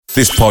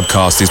This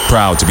podcast is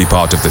proud to be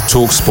part of the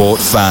TalkSport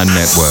Fan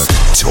Network.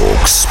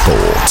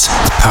 TalkSport.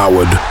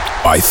 Powered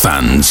by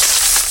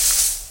fans.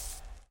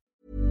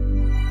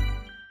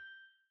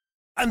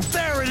 And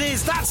there it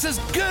is, that's as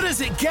good as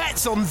it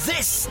gets on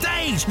this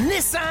stage.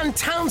 Nissan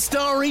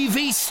Townstar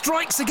EV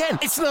strikes again.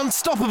 It's an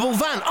unstoppable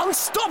van,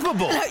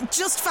 unstoppable.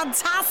 Just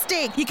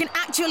fantastic. You can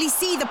actually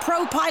see the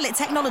ProPilot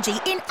technology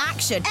in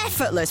action.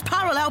 Effortless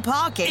parallel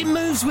parking. It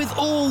moves with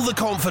all the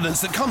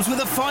confidence that comes with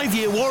a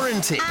 5-year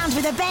warranty. And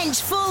with a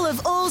bench full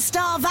of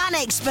all-star van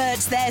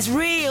experts, there's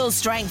real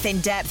strength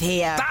in depth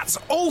here. That's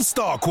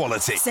all-star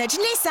quality. Search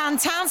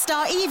Nissan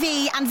Townstar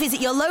EV and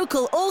visit your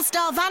local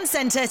all-star van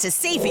centre to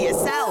see for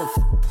yourself.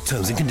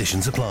 Terms and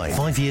conditions apply.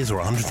 5 years or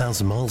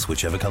 100,000 miles,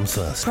 whichever comes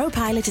first.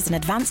 ProPilot is an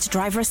advanced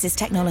driver assist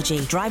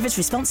technology. Driver's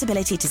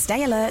responsibility to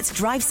stay alert,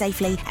 drive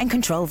safely and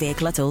control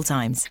vehicle at all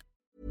times.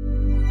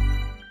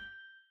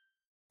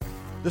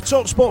 The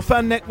TalkSport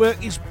Fan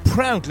Network is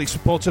proudly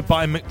supported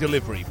by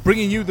McDelivery,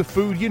 bringing you the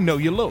food you know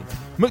you love.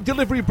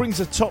 McDelivery brings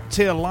a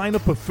top-tier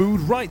lineup of food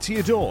right to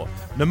your door.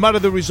 No matter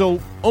the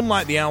result,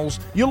 unlike the Owls,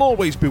 you'll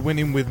always be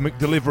winning with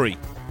McDelivery.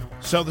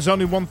 So there's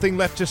only one thing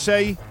left to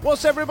say,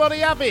 what's everybody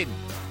having?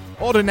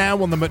 Order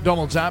now on the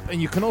McDonald's app,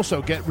 and you can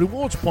also get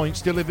rewards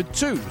points delivered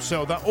too,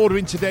 so that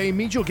ordering today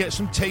means you'll get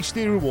some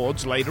tasty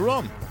rewards later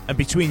on. And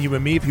between you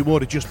and me, if you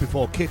order just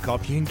before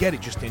kick-off, you can get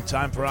it just in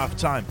time for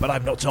half-time, but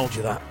I've not told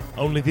you that.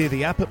 Only via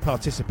the app at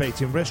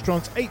participating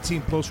restaurants,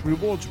 18 plus,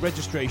 rewards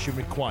registration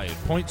required.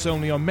 Points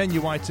only on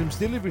menu items,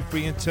 delivery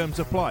free and terms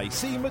apply.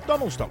 See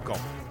mcdonalds.com.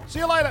 See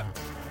you later.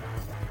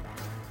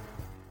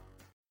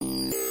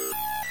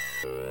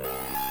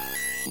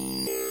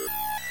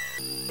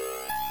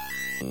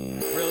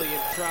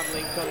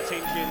 Travelling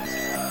contingent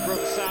from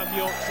South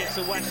Yorkshire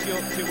to West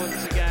Yorkshire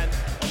once again,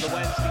 and the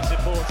Wednesday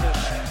supporters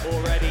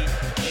already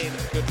in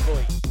good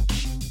point.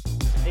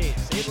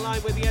 It's in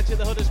line with the edge of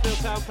the Huddersfield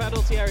Town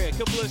penalty area. A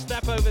couple of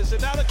step overs,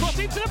 and now the cross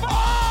into the box.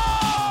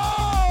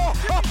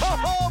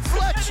 Oh,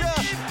 Fletcher!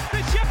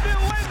 The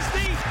Sheffield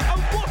Wednesday,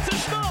 and what a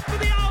start for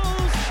the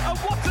Owls, and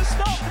what a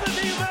start for the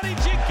new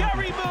manager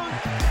Gary Monk.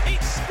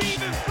 It's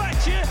Stephen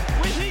Fletcher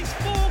with his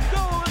 4th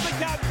goal of the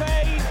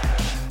campaign.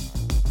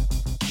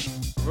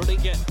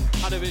 Running it,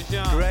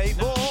 Hanabijan. Great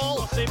ball.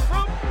 Crossing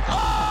from.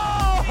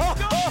 Oh!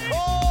 Got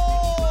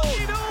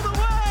it all the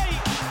way.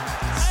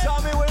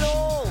 Sammy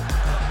Whittle.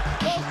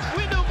 Well,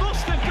 Whittle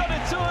must have got a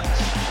touch.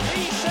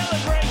 He's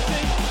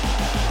celebrating.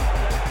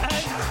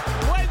 And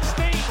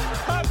Wednesday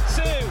have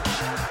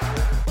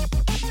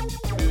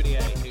 2.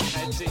 Mounier, who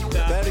heads it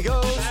down. There he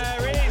goes.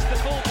 There is the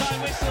full-time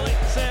whistle.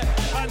 It's a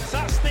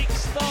fantastic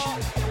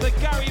start for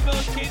Gary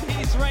Monk in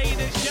his reign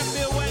as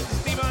Sheffield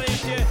Wednesday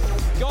manager.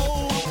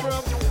 Goal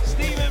from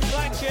Stephen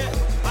Fletcher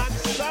and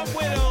Sam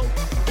Whittle,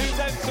 who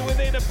them to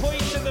within a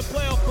point in the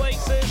playoff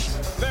places.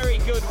 Very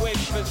good win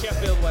for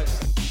Sheffield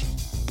Wednesday.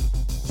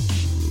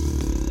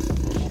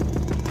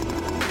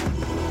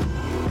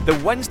 The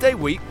Wednesday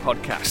Week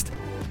Podcast,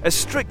 a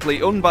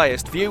strictly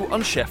unbiased view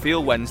on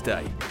Sheffield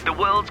Wednesday, the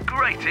world's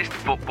greatest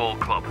football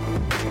club.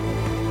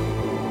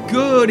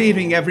 Good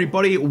evening,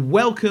 everybody.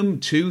 Welcome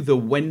to the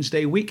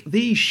Wednesday Week,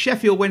 the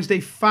Sheffield Wednesday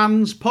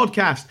Fans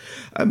Podcast.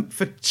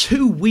 For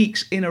 2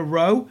 weeks in a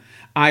row,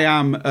 I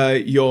am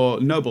your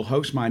noble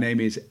host. My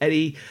name is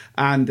Eddie,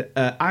 and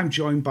I'm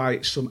joined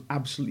by some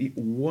absolutely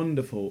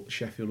wonderful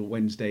Sheffield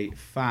Wednesday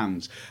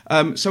fans.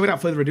 So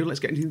without further ado, let's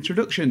get into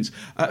introductions.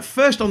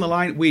 First on the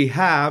line, we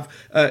have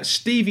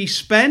Stevie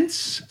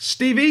Spence.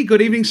 Stevie,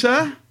 good evening,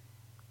 sir.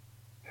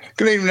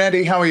 Good evening,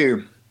 Eddie. How are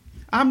you?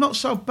 I'm not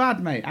so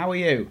bad, mate. How are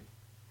you?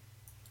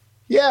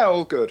 Yeah,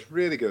 all good.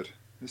 Really good.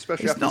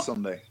 Especially after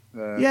Sunday.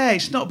 Yeah,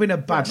 it's not been a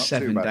bad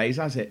 7 days,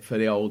 has it, for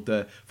the old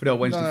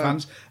Wednesday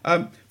fans?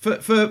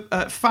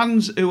 For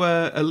fans who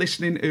are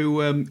listening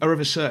who are of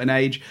a certain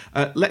age,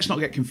 let's not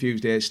get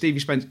confused here. Stevie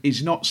Spence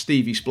is not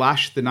Stevie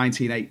Splash, the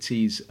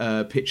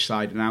 1980s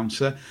pitchside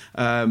announcer.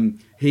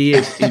 He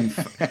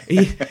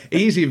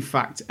is in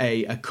fact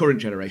a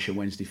current generation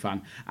Wednesday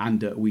fan,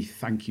 and we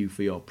thank you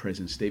for your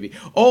presence, Stevie.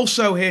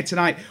 Also here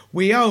tonight,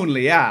 we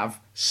only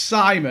have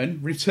Simon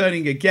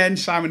returning again.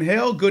 Simon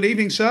Hill, good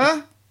evening,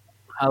 sir.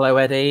 Hello,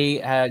 Eddie.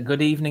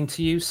 Good evening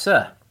to you,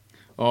 sir.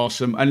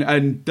 Awesome.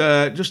 And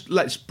just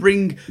let's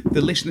bring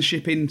the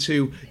listenership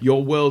into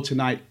your world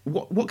tonight.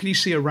 What can you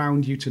see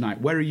around you tonight?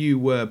 Where are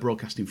you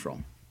broadcasting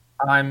from?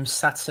 I'm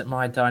sat at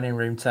my dining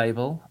room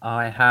table.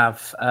 I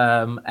have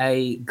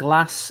a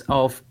glass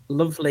of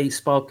lovely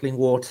sparkling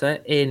water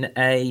in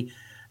a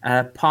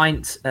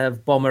pint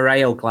of Bomber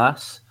Ale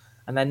glass.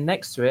 And then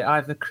next to it, I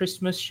have a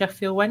Christmas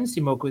Sheffield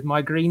Wednesday mug with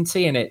my green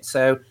tea in it.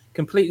 So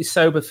completely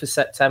sober for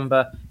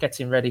September,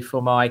 getting ready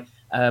for my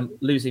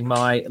losing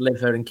my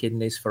liver and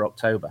kidneys for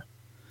October.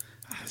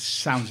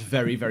 Sounds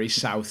very, very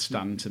South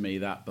Stand to me,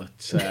 that,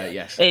 but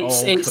yes.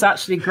 It's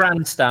actually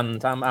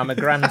grandstand. I'm a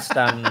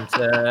grandstand,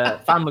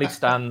 family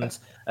stand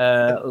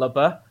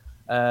lover.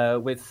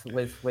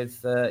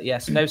 With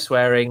yes, no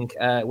swearing.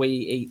 We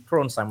eat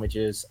prawn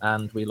sandwiches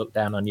and we look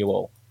down on you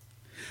all.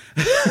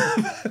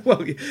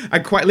 Well,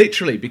 and quite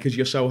literally, because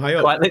you're so high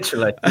up. Quite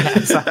literally, yeah,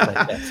 exactly.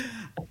 Yes.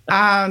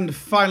 And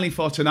finally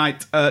for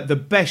tonight, the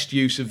best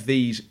use of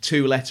these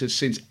two letters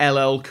since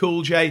LL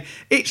Cool J.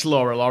 It's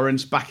Laura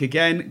Lawrence back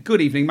again.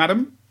 Good evening,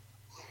 madam.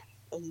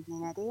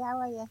 Evening, Eddie. How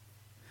are you?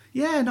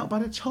 Yeah, not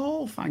bad at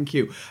all, thank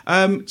you.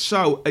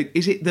 So,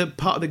 is it the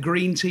part of the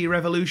green tea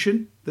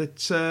revolution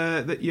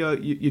that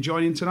you're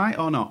joining tonight,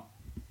 or not?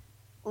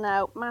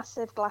 No,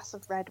 massive glass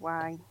of red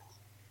wine.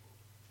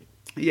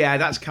 Yeah,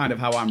 that's kind of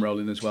how I'm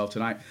rolling as well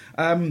tonight.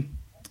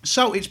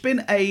 So it's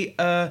been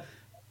a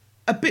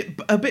bit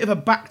of a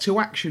back to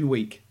action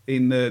week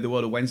in the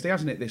world of Wednesday,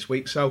 hasn't it? This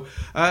week, so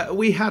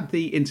we had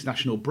the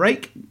international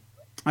break.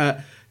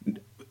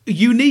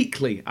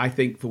 Uniquely, I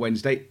think for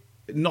Wednesday,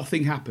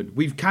 nothing happened.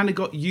 We've kind of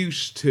got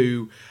used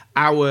to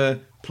our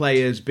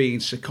players being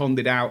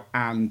seconded out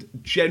and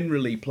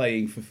generally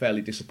playing for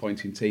fairly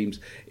disappointing teams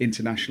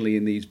internationally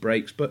in these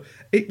breaks, but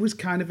it was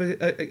kind of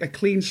a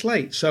clean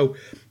slate. So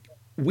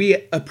we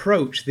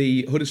approached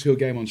the Huddersfield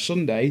game on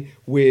Sunday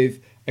with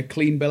a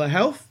clean bill of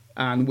health,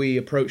 and we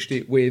approached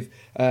it with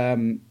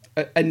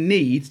a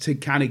need to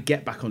kind of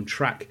get back on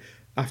track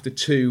after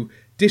two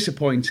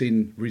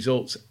disappointing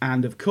results.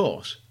 And of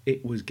course,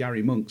 it was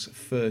Gary Monk's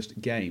first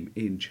game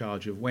in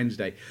charge of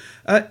Wednesday.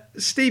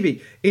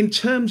 Stevie, in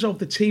terms of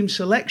the team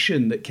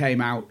selection that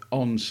came out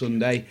on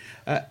Sunday,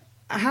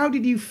 how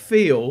did you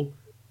feel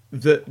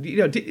that,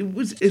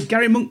 is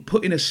Gary Monk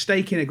putting a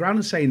stake in the ground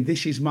and saying,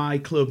 this is my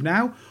club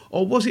now?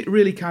 Or was it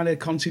really kind of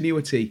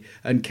continuity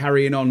and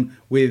carrying on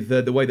with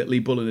the way that Lee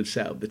Bullen had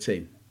set up the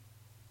team?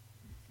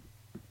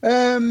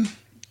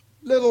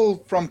 Little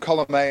from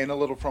column A and a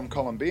little from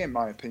column B, in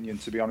my opinion,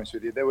 to be honest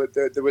with you. There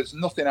was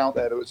nothing out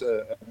there that was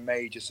a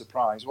major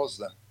surprise, was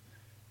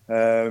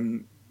there?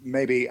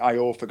 Maybe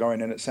Iorfa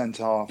going in at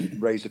centre-half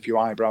raised a few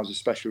eyebrows,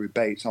 especially with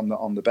Bates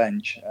on the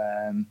bench,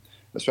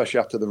 especially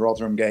after the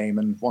Rotherham game.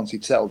 And once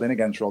he'd settled in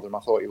against Rotherham, I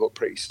thought he looked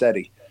pretty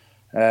steady.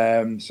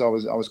 So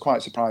I was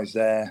quite surprised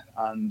there.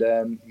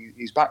 And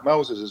he's backed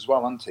Moses as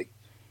well, hasn't he?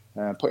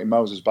 Putting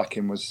Moses back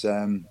in was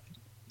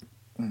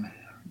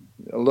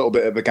a little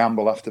bit of a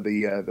gamble after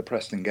the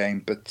Preston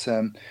game, but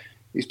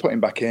he's put him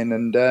back in,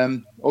 and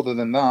other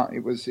than that,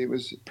 it was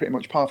pretty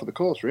much par for the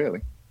course,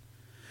 really.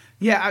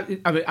 Yeah,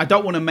 I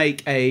don't want to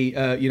make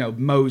a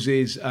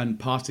Moses and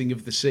parting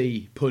of the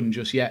sea pun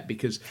just yet,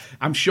 because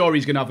I'm sure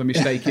he's going to have a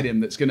mistake in him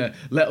that's going to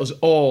let us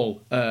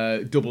all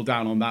double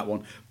down on that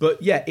one.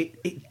 But yeah,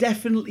 it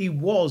definitely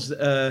was.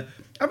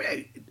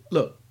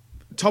 Look,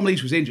 Tom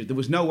Lees was injured. There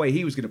was no way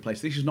he was going to play.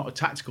 So this is not a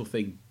tactical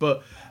thing,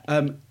 but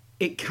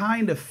it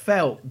kind of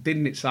felt,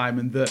 didn't it,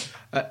 Simon, that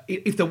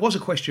if there was a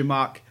question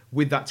mark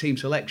with that team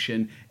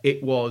selection,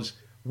 it was,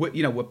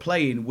 we're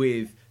playing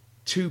with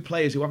two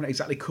players who haven't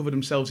exactly covered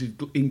themselves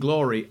in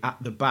glory at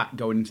the back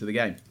going into the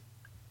game.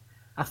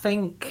 I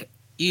think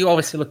you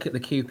obviously look at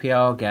the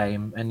QPR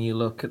game and you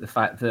look at the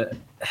fact that,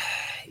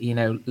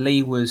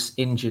 Lee was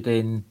injured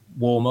in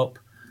warm-up.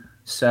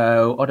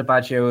 So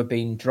Odebajo had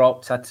been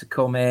dropped, had to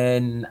come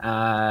in.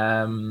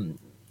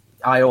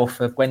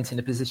 Iorfa went in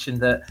a position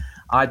that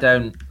I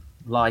don't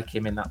like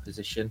him in that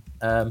position.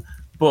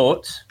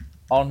 But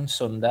on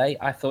Sunday,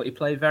 I thought he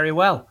played very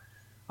well.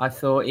 I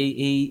thought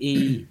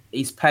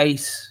his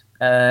pace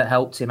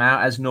helped him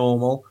out as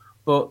normal.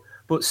 But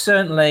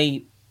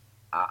certainly,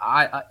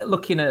 I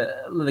looking at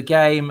the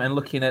game and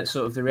looking at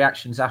sort of the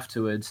reactions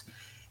afterwards,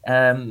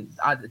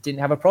 I didn't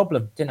have a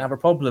problem.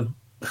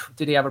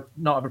 Did he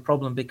not have a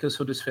problem because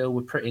Huddersfield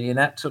were pretty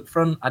inept up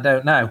front? I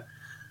don't know.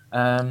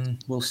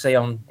 We'll see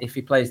on if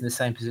he plays in the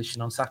same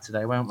position on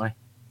Saturday, won't we?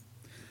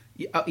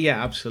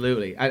 Yeah,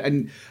 absolutely.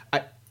 And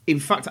in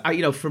fact,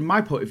 from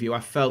my point of view, I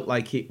felt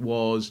like it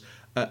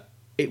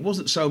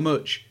wasn't so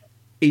much,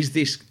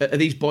 are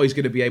these boys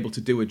going to be able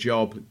to do a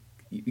job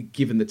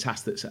given the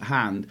task that's at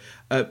hand?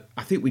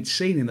 I think we'd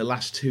seen in the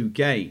last two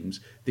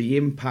games the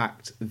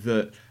impact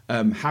that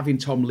having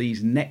Tom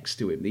Lees next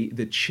to him,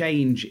 the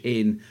change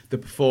in the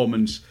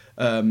performance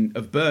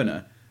of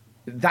Burner,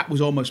 that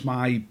was almost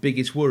my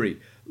biggest worry.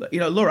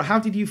 Laura, how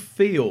did you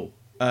feel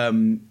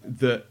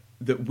that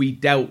we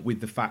dealt with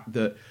the fact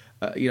that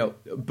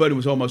Burner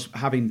was almost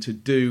having to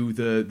do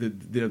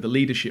the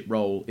leadership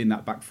role in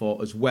that back four,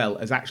 as well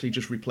as actually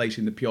just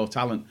replacing the pure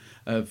talent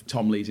of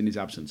Tom Lees in his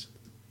absence?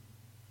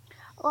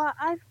 Well,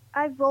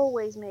 I've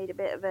always made a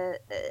bit of a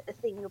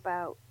thing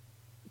about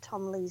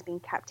Tom Lees being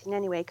captain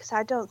anyway, because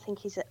I don't think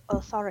he's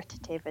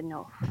authoritative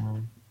enough.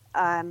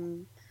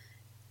 And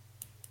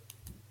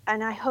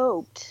I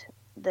hoped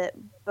that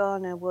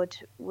Burner would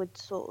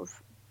sort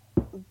of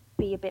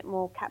be a bit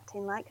more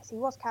captain-like, because he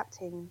was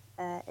captain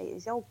at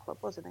his old club,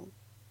 wasn't he?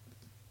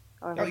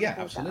 Yeah,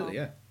 absolutely,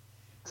 yeah.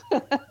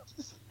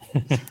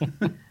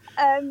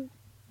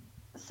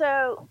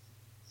 So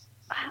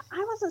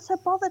I wasn't so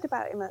bothered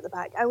about him at the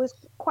back. I was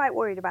quite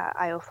worried about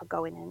Iorfa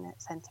going in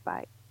at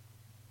centre-back.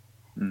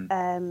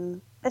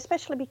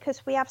 Especially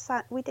because we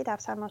did have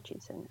Sam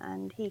Hutchinson,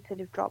 and he could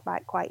have dropped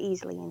back quite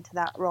easily into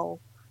that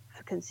role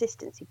for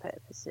consistency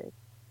purposes.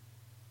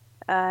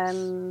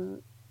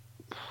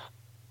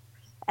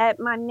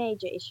 My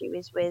major issue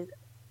is with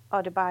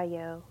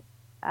Odebayo,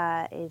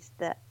 is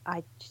that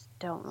I just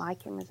don't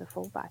like him as a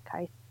fullback.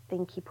 I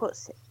think he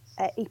puts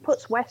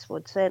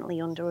Westwood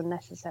certainly under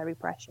unnecessary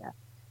pressure.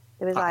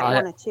 There was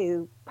one or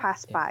two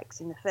pass backs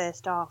in the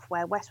first half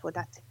where Westwood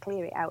had to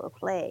clear it out of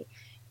play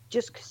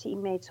just because he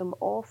made some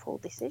awful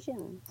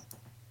decisions.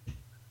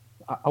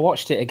 I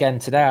watched it again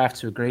today. I have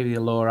to agree with you,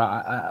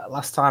 Laura.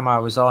 Last time I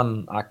was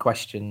on, I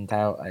questioned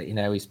how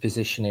his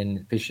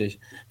positioning,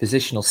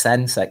 positional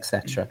sense,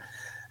 etc.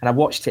 And I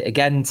watched it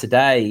again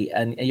today,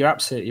 and you're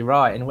absolutely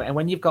right. And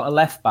when you've got a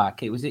left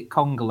back, it was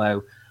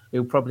Congolo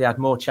who probably had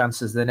more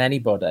chances than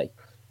anybody.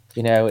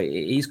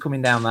 He's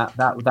coming down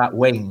that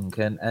wing,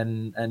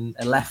 and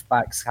left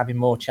backs having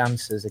more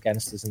chances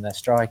against us than their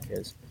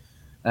strikers.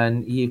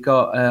 And you've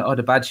got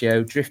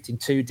Odebaggio drifting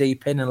too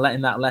deep in and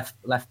letting that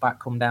left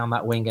back come down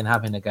that wing and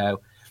having a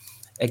go.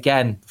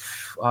 Again,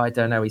 I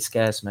don't know. He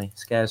scares me.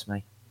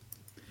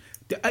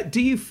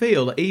 Do you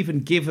feel that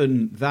even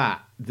given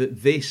that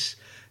this,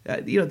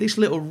 this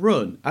little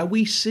run, are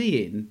we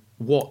seeing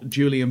what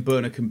Julian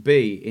Börner can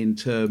be in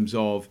terms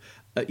of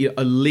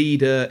a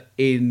leader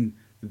in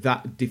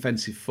that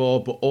defensive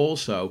four, but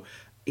also,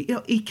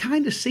 he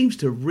kind of seems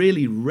to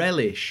really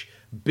relish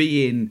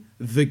being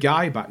the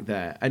guy back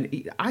there,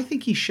 and I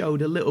think he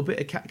showed a little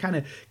bit of kind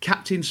of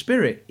captain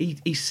spirit.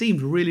 He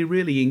seemed really,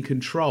 really in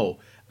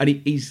control, and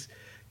he's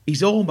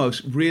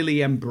almost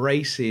really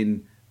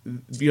embracing,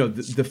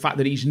 the fact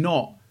that he's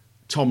not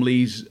Tom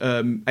Lee's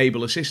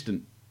able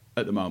assistant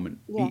at the moment.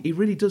 Yeah. He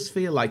really does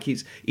feel like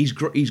he's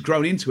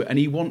grown into it, and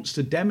he wants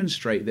to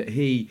demonstrate that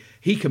he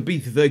can be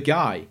the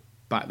guy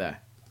back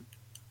there.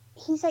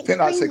 He's I think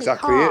that's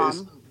exactly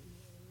calm.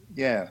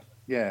 it.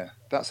 Yeah,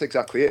 that's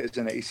exactly it,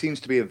 isn't it? He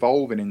seems to be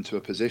evolving into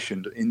a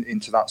position,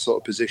 into that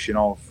sort of position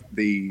of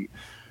the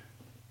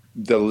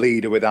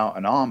leader without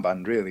an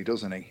armband, really,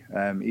 doesn't he?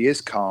 He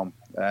is calm.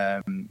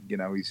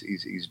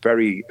 He's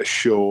very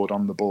assured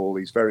on the ball.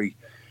 He's very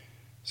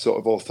sort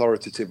of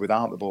authoritative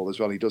without the ball as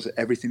well.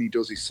 Everything he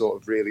does is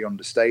sort of really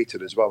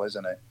understated as well,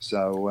 isn't it?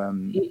 So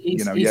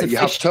you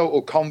have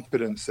total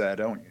confidence there,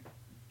 don't you?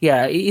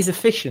 Yeah, he's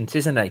efficient,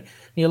 isn't he?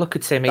 You look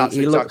at him. That's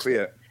exactly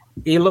it.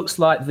 He looks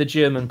like the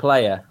German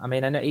player. I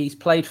mean, I know he's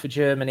played for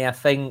Germany, I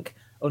think,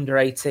 under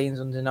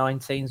 18s, under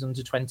 19s,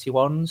 under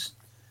 21s.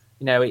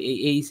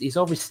 He's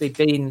obviously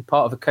been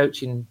part of a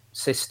coaching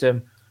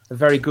system, a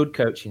very good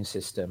coaching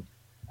system.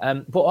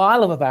 But what I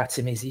love about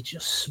him is he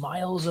just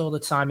smiles all the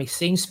time. He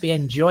seems to be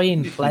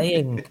enjoying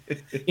playing,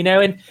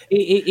 and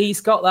he's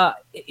got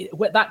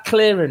that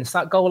clearance,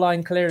 that goal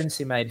line clearance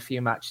he made a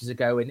few matches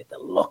ago, and the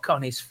look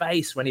on his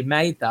face when he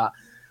made that,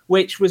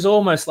 which was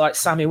almost like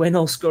Sammy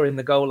Winnall scoring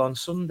the goal on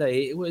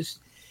Sunday.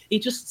 He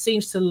just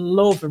seems to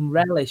love and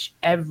relish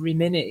every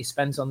minute he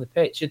spends on the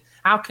pitch. And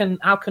how can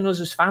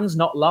us as fans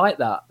not like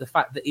that? The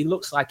fact that he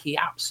looks like he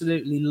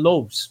absolutely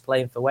loves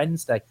playing for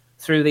Wednesday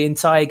through the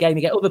entire game.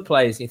 You get other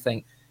players and you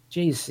think,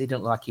 geez, he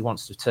doesn't look like he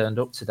wants to have turned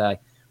up today.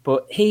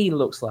 But he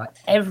looks like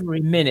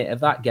every minute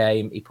of that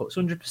game, he puts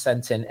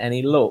 100% in, and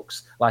he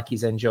looks like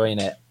he's enjoying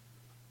it.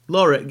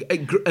 Laura, a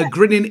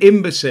grinning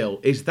imbecile,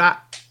 is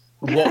that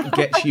what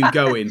gets you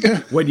going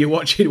when you're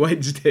watching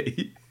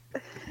Wednesday?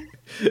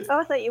 Oh,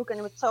 I thought you were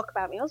going to talk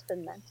about my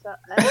husband then. So,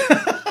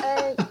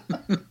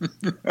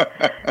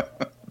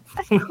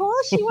 of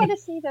course you want to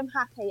see them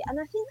happy. And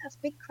I think that's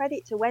big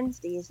credit to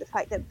Wednesday, is the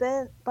fact that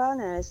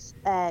Börner's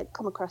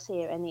come across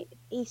here, and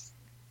he's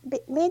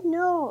made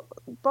no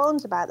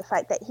bones about the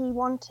fact that he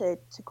wanted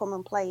to come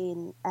and play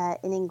in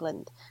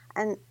England,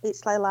 and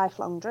it's a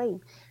lifelong dream.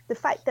 The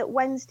fact that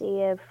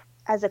Wednesday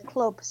as a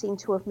club seem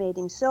to have made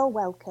him so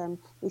welcome,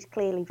 he's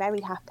clearly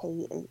very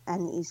happy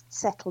and he's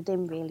settled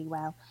in really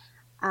well,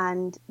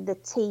 and the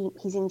team,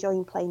 he's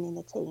enjoying playing in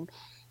the team.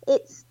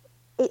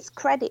 It's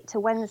credit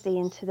to Wednesday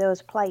and to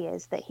those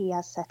players that he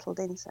has settled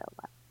in so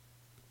well.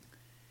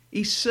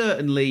 He's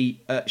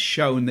certainly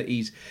shown that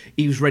he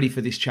was ready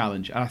for this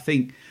challenge. And I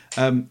think,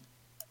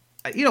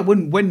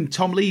 when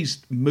Tom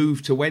Lee's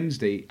moved to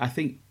Wednesday, I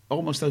think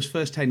almost those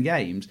first 10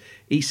 games,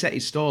 he set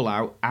his stall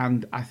out,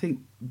 and I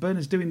think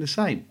Bernard's doing the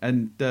same.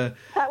 And that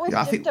was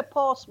a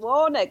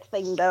post-Warnock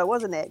thing, though,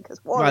 wasn't it? Because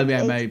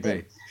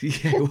maybe.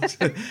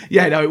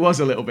 It was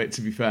a little bit,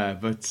 to be fair.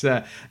 But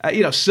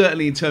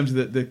certainly in terms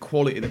of the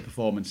quality of the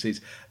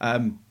performances,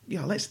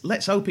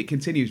 let's hope it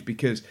continues,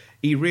 because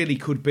he really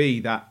could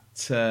be that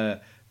the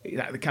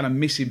kind of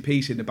missing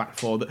piece in the back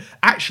four that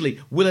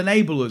actually will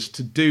enable us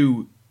to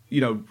do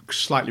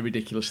slightly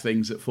ridiculous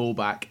things at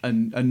fullback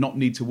and not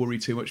need to worry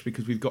too much,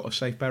 because we've got a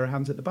safe pair of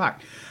hands at the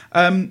back.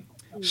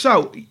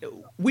 So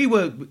we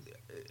were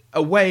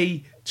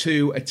away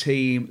to a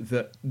team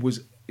that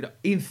was,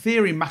 in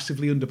theory,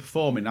 massively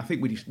underperforming. I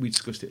think we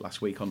discussed it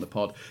last week on the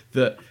pod,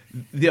 that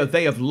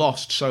they have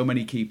lost so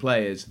many key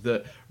players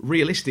that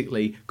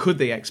realistically, could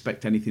they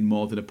expect anything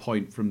more than a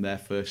point from their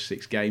first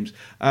 6 games?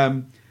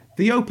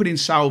 The opening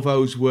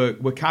salvos were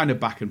kind of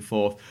back and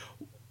forth.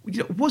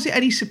 Was it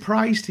any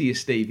surprise to you,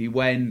 Stevie,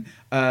 when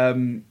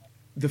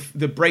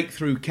the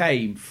breakthrough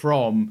came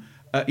from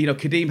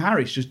Kadeem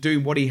Harris just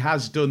doing what he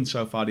has done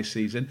so far this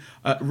season,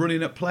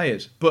 running at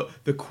players. But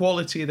the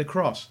quality of the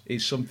cross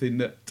is something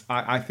that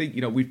I think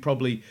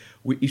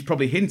he's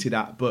probably hinted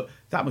at, but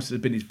that must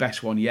have been his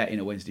best one yet in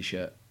a Wednesday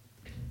shirt.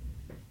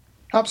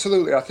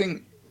 Absolutely. I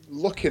think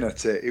looking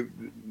at it,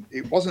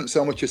 it wasn't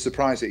so much a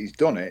surprise that he's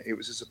done it. It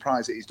was a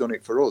surprise that he's done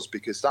it for us,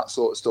 because that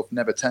sort of stuff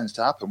never tends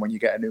to happen when you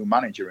get a new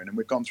manager in. And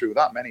we've gone through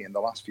that many in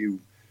the last few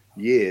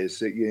years.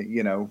 That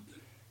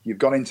you've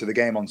gone into the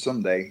game on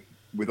Sunday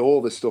with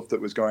all the stuff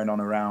that was going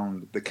on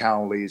around the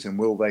Cowleys and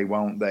will they,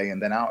 won't they,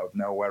 and then out of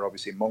nowhere,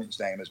 obviously Monk's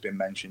name has been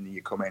mentioned, and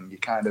you come in, you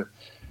kind of,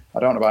 I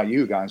don't know about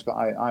you guys, but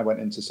I went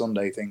into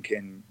Sunday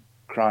thinking,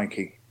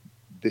 crikey,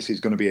 this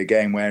is going to be a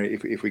game where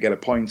if we get a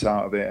point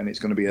out of it and it's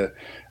going to be a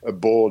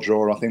ball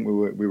draw. I think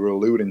we were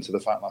alluding to the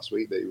fact last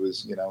week that it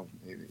was, it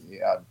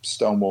had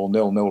Stonewall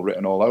 0-0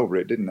 written all over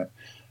it, didn't it?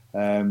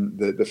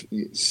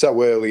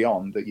 So early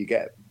on that you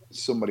get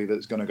somebody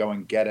that's going to go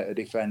and get at a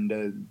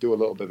defender, do a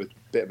little bit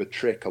of a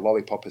trick, a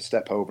lollipop, a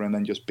step over, and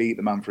then just beat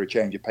the man for a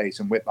change of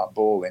pace and whip that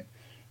ball in.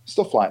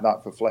 Stuff like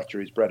that for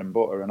Fletcher is bread and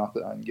butter, and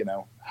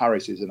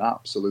Harris is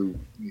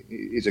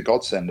is a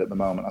godsend at the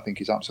moment. I think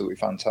he's absolutely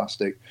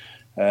fantastic.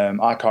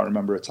 I can't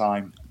remember a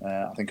time,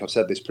 I think I've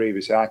said this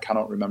previously, I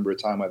cannot remember a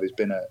time where there's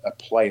been a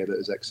player that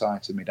has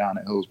excited me down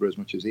at Hillsborough as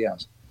much as he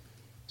has.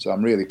 So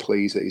I'm really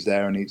pleased that he's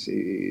there, and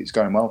it's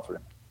going well for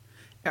him.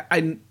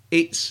 And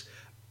it's,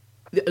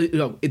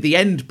 the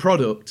end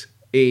product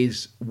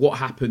is what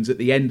happens at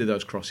the end of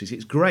those crosses.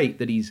 It's great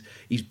that he's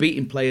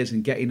beating players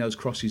and getting those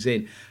crosses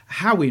in.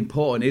 How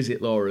important is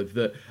it, Laura,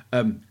 that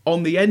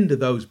on the end of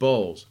those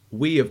balls,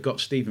 we have got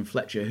Stephen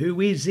Fletcher, who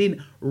is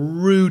in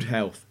rude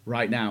health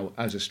right now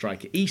as a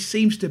striker. He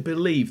seems to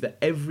believe that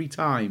every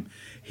time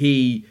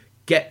he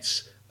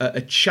gets a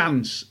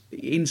chance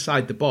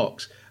inside the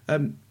box,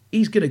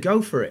 he's going to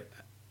go for it.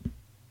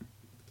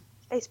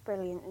 It's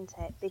brilliant, isn't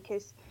it?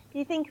 Because if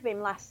you think of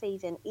him last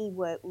season, he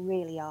worked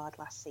really hard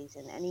last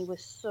season and he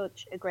was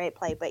such a great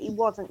player, but he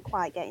wasn't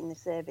quite getting the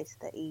service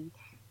that he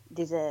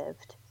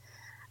deserved.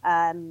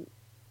 And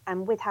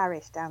with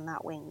Harris down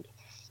that wing,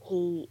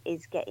 he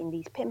is getting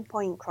these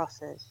pinpoint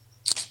crosses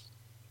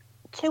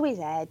to his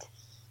head,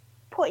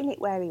 putting it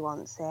where he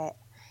wants it.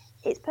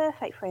 It's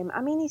perfect for him.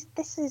 I mean,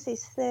 this is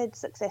his third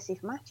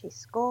successive match he's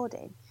scored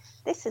in.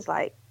 This is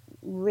like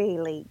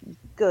really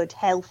good,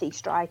 healthy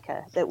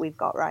striker that we've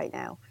got right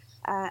now.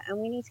 And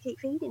we need to keep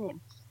feeding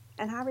him.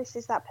 And Harris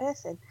is that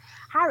person.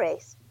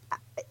 Harris,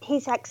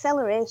 his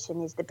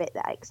acceleration is the bit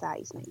that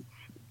excites me.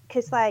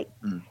 Because,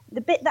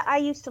 the bit that I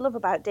used to love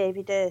about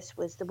David Hirst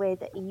was the way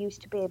that he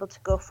used to be able to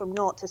go from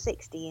 0 to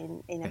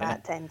 60 in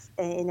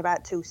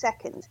about 2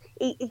 seconds.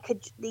 He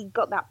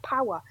got that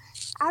power.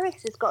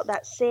 Harris has got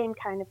that same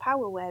kind of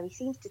power where he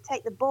seems to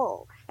take the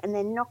ball and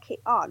then knock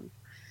it on,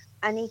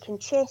 and he can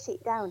chase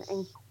it down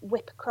and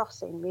whip a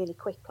cross in really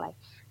quickly.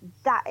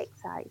 That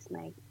excites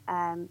me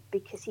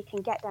because he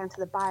can get down to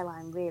the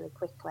byline really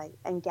quickly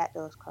and get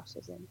those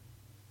crosses in.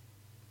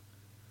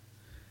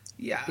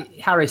 Yeah,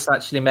 Harris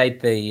actually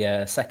made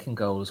the second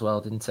goal as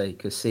well, didn't he?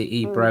 Because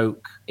he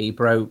broke.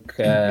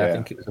 I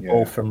think it was a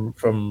ball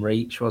from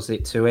reach, was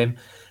it, to him,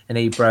 and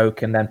he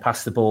broke and then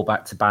passed the ball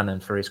back to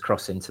Bannon for his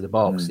cross into the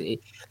box.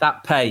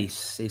 That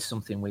pace is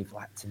something we've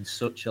lacked in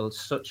such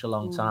a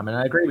long time, and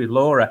I agree with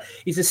Laura.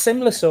 He's a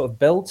similar sort of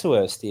build to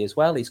Hursty as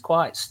well. He's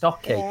quite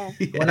stocky. Yeah.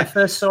 When I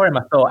first saw him,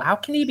 I thought, how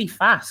can he be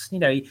fast?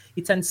 You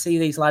tend to see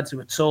these lads who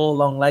are tall,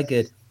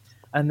 long-legged.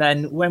 And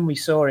then when we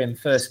saw him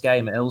first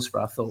game at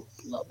Hillsborough, I thought,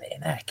 blooming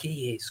heck,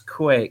 he is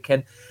quick.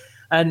 And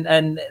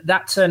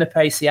that turn of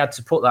pace he had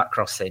to put that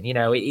cross in.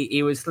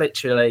 He was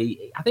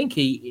literally, I think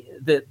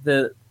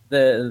the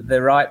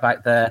right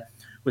back there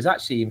was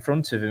actually in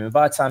front of him. And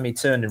by the time he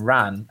turned and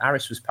ran,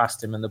 Harris was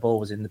past him and the ball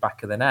was in the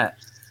back of the net.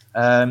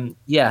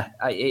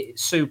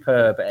 It's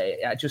superb.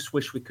 I just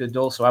wish we could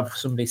also have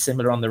somebody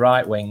similar on the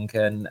right wing.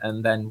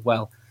 And then,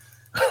 well...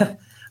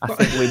 I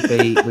think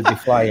we'd be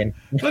flying.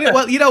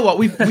 Well, you know what?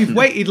 We've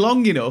waited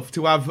long enough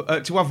to have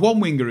one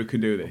winger who can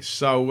do this.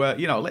 So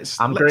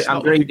let's. I'm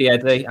greedy,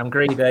 Eddie. I'm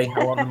greedy.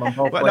 I want them on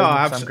both. But no,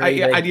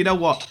 and you know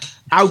what?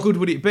 How good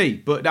would it be?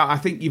 But no, I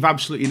think you've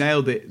absolutely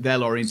nailed it there,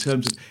 Laura. In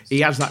terms of he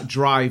has that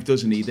drive,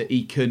 doesn't he? That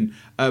he can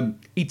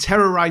he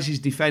terrorises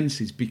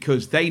defences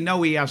because they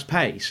know he has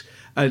pace,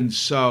 and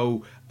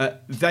so.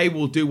 They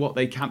will do what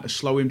they can to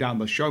slow him down.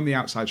 They'll show him the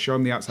outside, show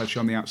him the outside, show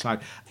him the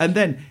outside. And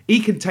then he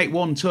can take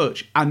one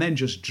touch and then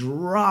just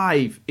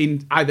drive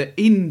in either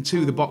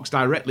into the box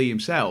directly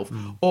himself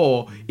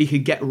or he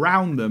can get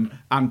round them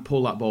and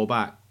pull that ball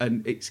back.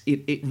 And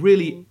it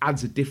really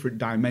adds a different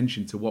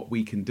dimension to what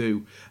we can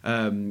do,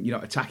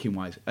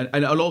 attacking-wise.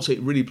 And also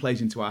it really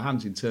plays into our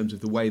hands in terms of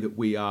the way that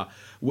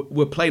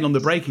we're playing on the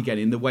break again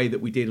in the way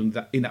that we did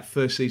in that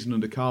first season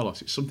under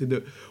Carlos. It's something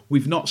that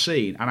we've not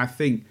seen. And I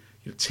think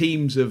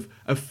teams have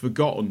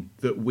forgotten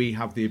that we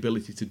have the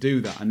ability to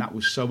do that, and that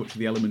was so much of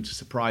the element of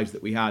surprise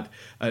that we had,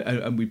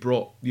 and we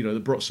brought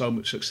so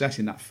much success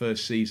in that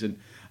first season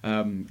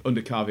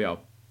under Carvial.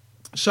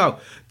 So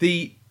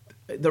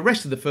the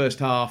rest of the first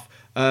half,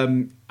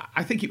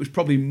 I think it was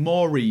probably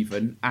more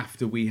even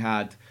after we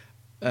had,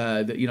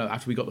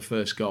 after we got the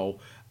first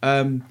goal.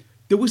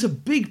 There was a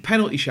big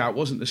penalty shout,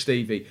 wasn't there,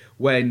 Stevie,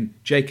 when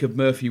Jacob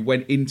Murphy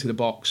went into the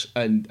box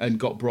and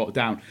got brought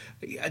down.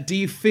 Do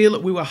you feel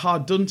that we were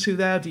hard done to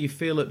there? Do you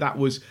feel that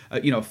was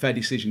a fair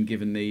decision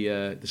given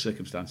the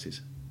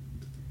circumstances?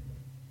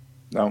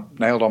 No,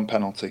 nailed on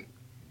penalty.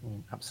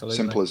 Absolutely.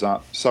 Simple as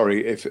that.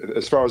 Sorry,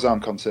 as far as I'm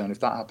concerned, if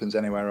that happens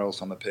anywhere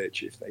else on the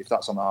pitch, if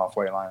that's on the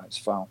halfway line, it's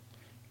foul.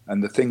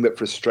 And the thing that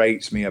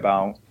frustrates me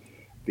about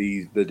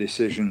the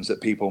decisions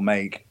that people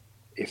make,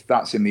 if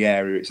that's in the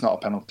area, it's not a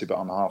penalty, but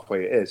on the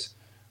halfway it is.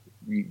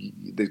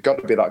 There's got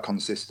to be that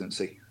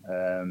consistency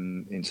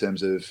in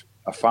terms of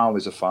a foul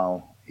is a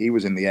foul. He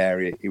was in the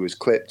area. He was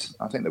clipped.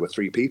 I think there were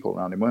 3 people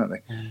around him, weren't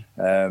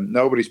they?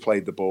 Nobody's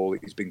played the ball.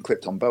 He's been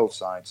clipped on both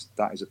sides.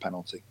 That is a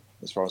penalty,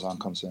 as far as I'm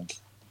concerned.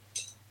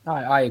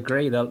 I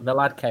agree. The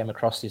lad came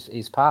across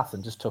his path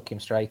and just took him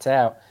straight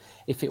out.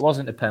 If it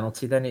wasn't a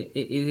penalty, then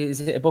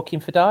is it a booking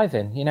for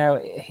diving?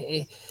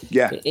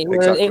 Exactly. It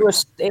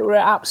was an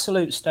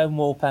absolute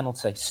stonewall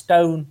penalty.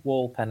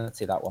 Stonewall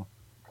penalty, that one.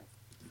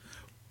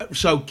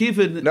 So,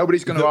 given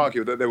nobody's going to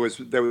argue that there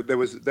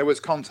was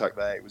contact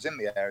there. It was in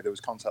the area. There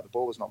was contact. The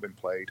ball has not been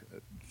played.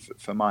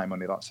 For my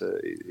money,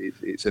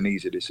 it's an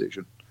easy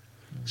decision.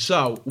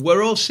 So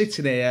we're all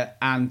sitting here,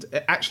 and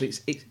actually,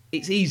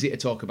 it's easy to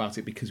talk about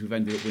it because we've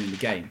ended up winning the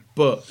game.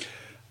 But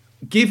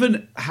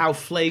given how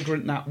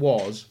flagrant that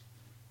was,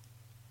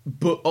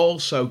 but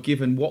also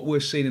given what we're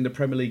seeing in the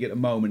Premier League at the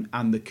moment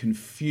and the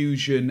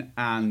confusion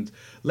and,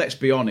 let's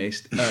be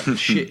honest, the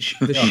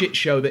shit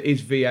show that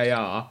is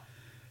VAR,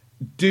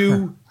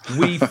 do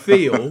we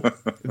feel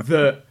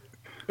that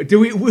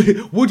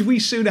would we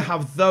sooner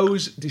have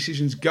those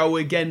decisions go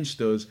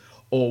against us,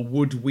 or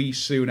would we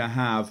sooner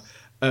have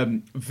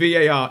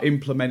VAR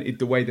implemented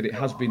the way that it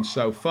has been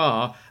so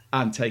far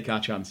and take our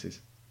chances?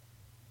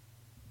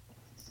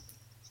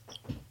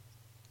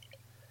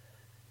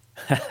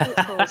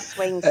 Football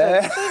swings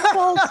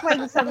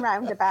and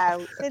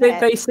roundabouts.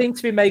 They seem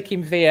to be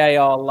making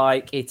VAR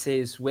like it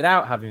is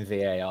without having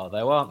VAR,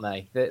 though, aren't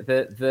they?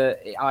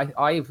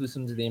 I was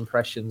under the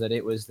impression that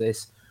it was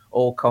this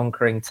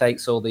all-conquering,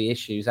 takes all the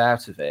issues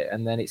out of it,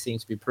 and then it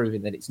seems to be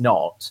proving that it's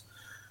not.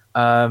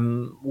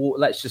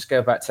 Let's just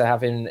go back to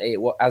having it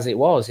as it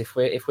was. If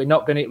we're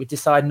not going to, we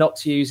decide not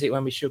to use it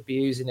when we should be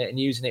using it, and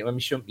using it when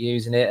we shouldn't be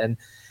using it, and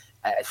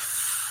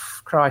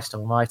Christ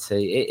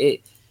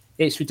Almighty,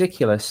 it's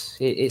ridiculous.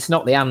 It's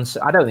not the answer.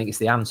 I don't think it's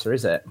the answer,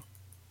 is it?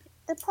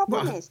 The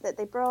problem is that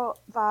they brought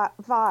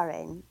VAR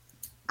in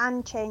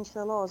and changed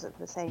the laws at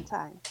the same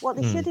time. What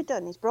they should have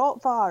done is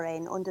brought VAR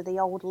in under the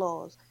old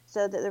laws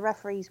so that the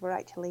referees were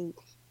actually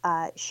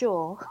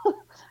sure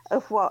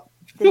of what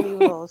the new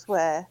laws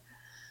were.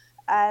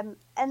 And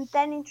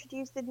then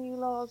introduce the new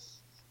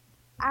laws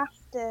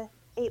after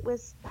it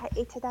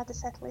had a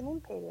settling in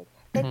period.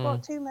 They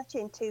brought too much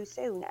in too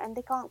soon, and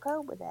they can't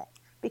cope with it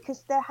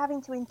because they're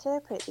having to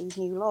interpret these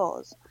new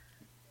laws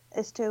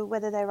as to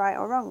whether they're right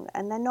or wrong,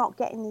 and they're not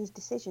getting these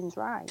decisions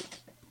right.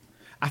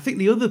 I think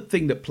the other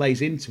thing that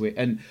plays into it,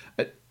 and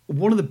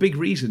one of the big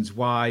reasons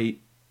why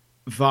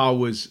VAR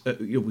was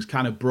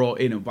kind of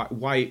brought in, and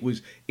why it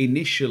was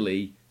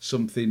initially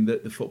something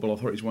that the football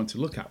authorities wanted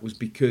to look at, was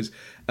because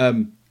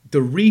the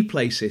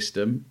replay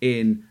system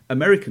in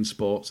American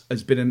sports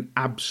has been an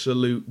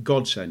absolute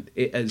godsend.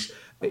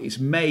 It's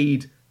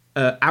made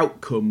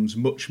outcomes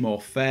much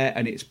more fair,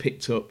 and it's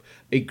picked up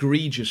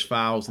egregious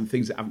fouls and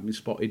things that haven't been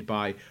spotted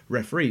by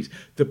referees.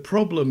 The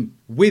problem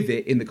with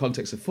it in the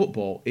context of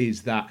football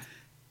is that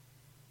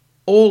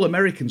all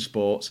American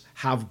sports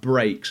have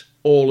breaks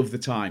all of the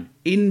time.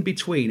 In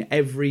between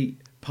every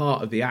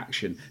part of the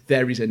action,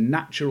 there is a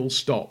natural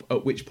stop,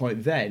 at which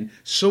point then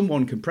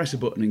someone can press a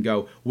button and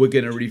go, we're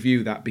going to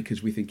review that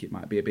because we think it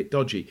might be a bit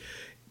dodgy.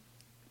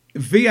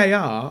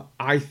 VAR,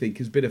 I think,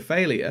 has been a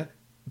failure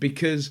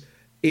because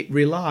it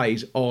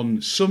relies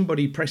on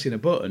somebody pressing a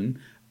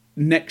button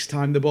next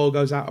time the ball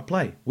goes out of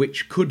play,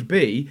 which could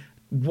be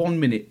 1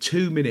 minute,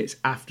 2 minutes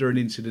after an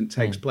incident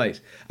takes place.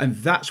 And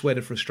that's where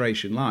the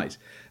frustration lies.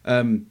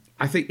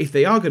 I think if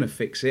they are going to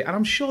fix it, and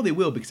I'm sure they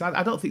will, because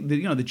I don't think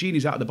the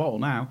genie's out of the bottle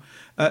now,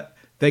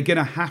 they're going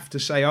to have to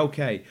say,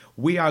 okay,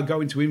 we are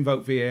going to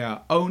invoke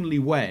VAR only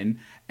when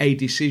a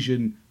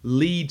decision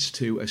leads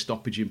to a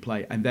stoppage in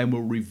play, and then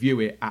we'll review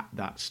it at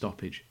that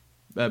stoppage.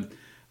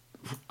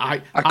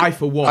 I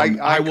for one,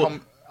 I will.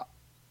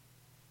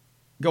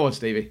 Go on,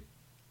 Stevie.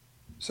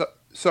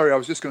 Sorry, I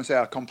was just going to say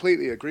I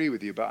completely agree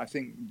with you, but I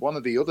think one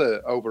of the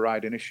other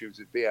overriding issues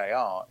with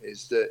VAR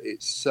is that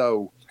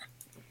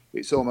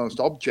it's almost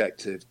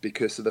objective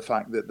because of the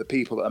fact that the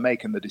people that are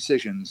making the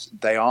decisions,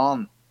 they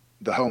aren't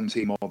the home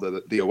team or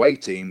the away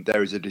team.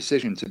 There is a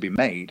decision to be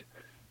made,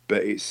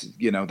 but it's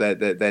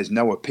there's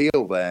no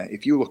appeal there.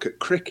 If you look at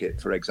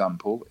cricket, for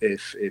example,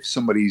 if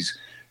somebody's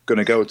going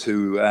to go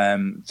to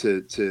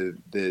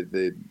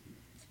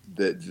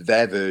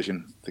their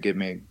version, forgive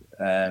me,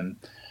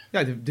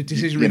 Yeah, the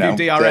decision review,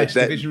 DRS,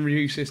 division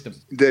review system.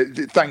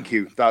 Thank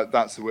you.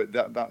 That's the word.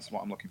 That's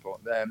what I'm looking for.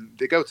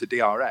 They go to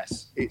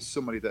DRS. It's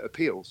somebody that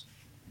appeals,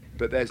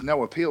 but there's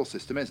no appeal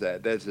system, is there?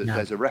 There's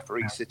a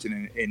referee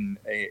sitting in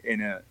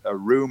a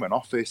room, an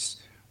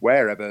office,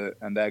 wherever,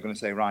 and they're going to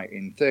say, right,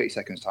 in 30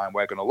 seconds' time,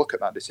 we're going to look at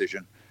that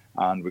decision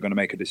and we're going to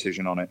make a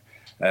decision on it.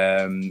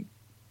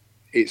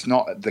 It's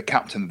not the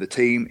captain of the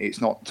team.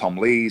 It's not Tom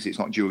Lees. It's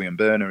not Julian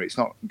Burner. It's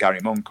not Gary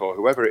Monk or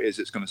whoever it is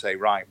that's going to say,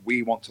 right,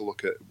 we want to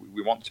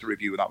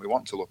review that. We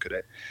want to look at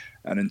it.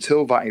 And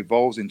until that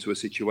evolves into a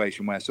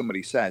situation where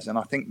somebody says, and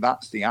I think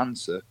that's the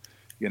answer,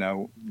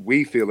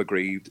 we feel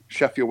aggrieved.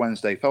 Sheffield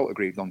Wednesday felt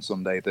aggrieved on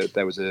Sunday that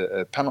there was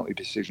a penalty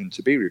decision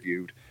to be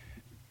reviewed.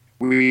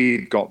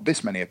 We've got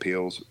this many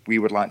appeals. We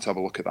would like to have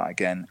a look at that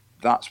again.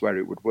 That's where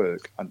it would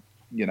work. And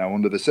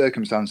under the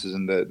circumstances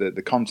and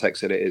the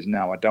context that it is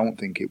now, I don't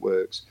think it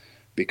works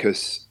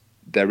because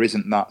there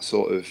isn't that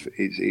sort of.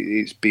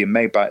 It's being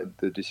made by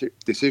the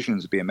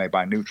decisions are being made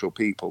by neutral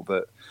people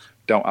that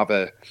don't have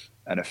an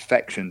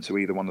affection to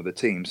either one of the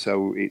teams.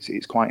 So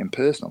it's quite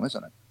impersonal,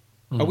 isn't it?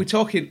 Are we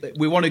talking?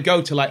 We want to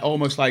go to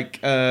almost like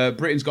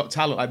Britain's Got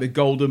Talent, like the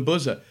golden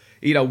buzzer.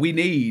 We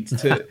need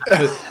for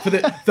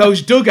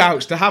those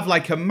dugouts to have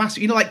like a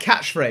massive, like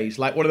catchphrase,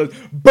 like one of those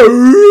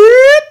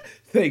boop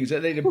things,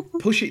 and they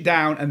push it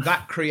down, and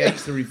that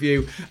creates the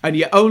review. And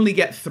you only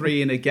get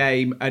 3 in a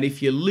game, and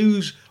if you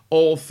lose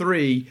all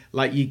 3,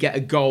 like you get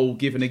a goal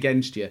given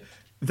against you,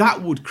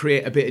 that would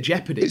create a bit of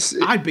jeopardy.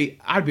 I'd be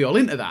all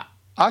into that.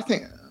 I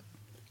think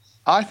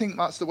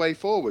that's the way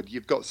forward.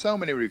 You've got so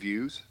many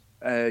reviews.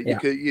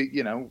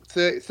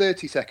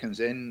 30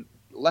 seconds in,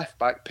 left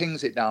back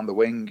pings it down the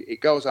wing,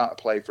 it goes out of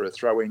play for a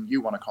throw-in,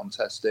 you want to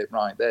contest it,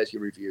 right, there's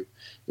your review.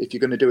 If you're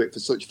going to do it for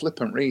such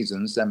flippant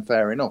reasons, then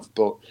fair enough,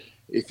 but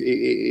if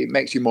it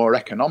makes you more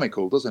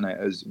economical, doesn't it,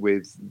 as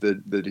with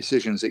the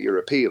decisions that you're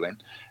appealing.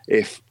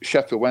 If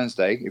Sheffield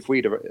Wednesday, if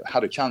we'd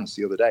had a chance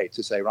the other day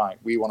to say, right,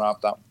 we want to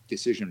have that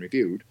decision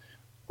reviewed,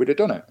 we'd have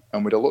done it,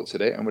 and we'd have looked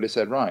at it, and we'd have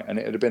said, right, and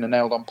it would have been a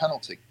nailed-on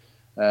penalty.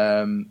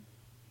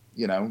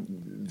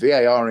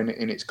 VAR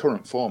in its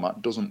current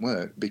format doesn't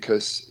work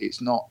because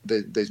it's not.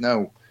 There's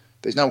no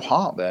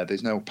heart there.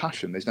 There's no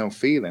passion. There's no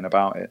feeling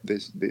about it.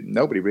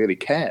 Nobody really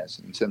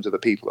cares in terms of the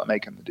people that are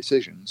making the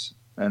decisions.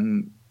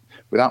 And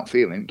without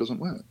feeling, it doesn't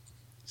work.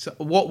 So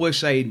what we're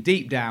saying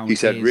deep down, he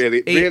said,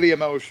 really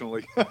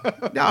emotionally.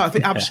 No, I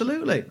think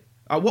absolutely.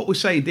 What we're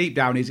saying deep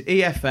down is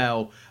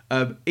EFL.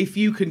 If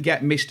you can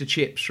get Mr.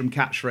 Chips from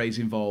Catchphrase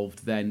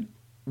involved, then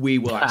we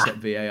will accept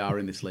VAR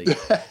in this league.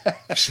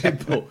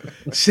 Simple.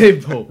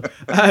 So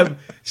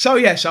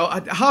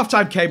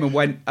half-time came and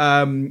went.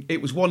 It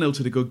was 1-0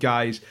 to the good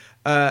guys.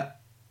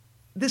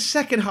 The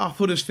second half,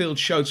 Huddersfield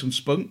showed some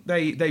spunk.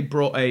 They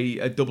brought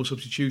a double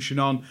substitution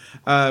on.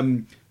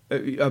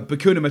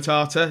 Bakuna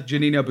Matata,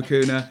 Janino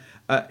Bakuna,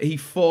 he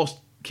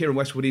forced Kieran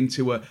Westwood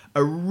into a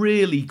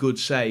really good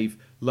save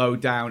low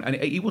down. And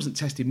he wasn't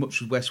tested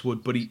much with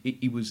Westwood, but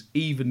he was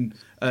even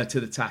to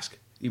the task.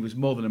 He was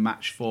more than a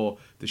match for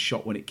the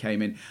shot when it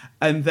came in.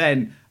 And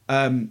then,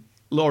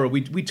 Laura,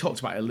 we talked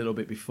about it a little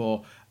bit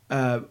before.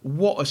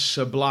 What a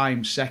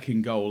sublime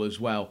second goal as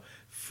well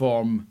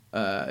from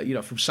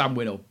Sam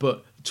Winnall.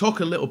 But talk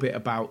a little bit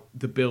about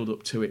the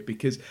build-up to it,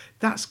 because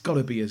that's got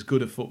to be as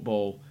good a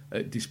football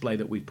display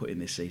that we've put in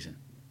this season.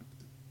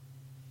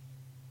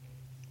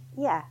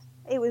 Yeah,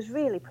 it was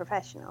really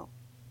professional.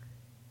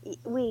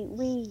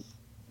 We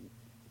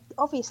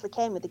obviously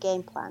came with a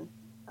game plan,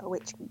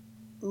 which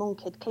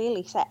Monk had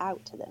clearly set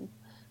out to them.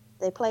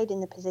 They played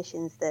in the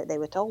positions that they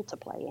were told to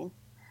play in,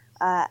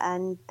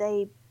 and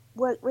they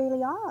worked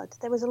really hard.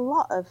 There was a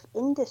lot of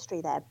industry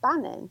there.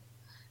 Bannon,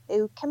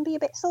 who can be a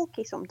bit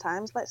sulky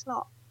sometimes, let's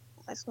not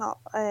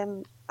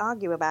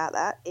argue about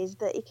that, is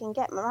that he can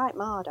get right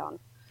marred on,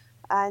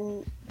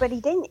 but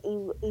he didn't.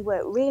 He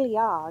worked really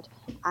hard,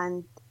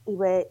 and he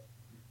worked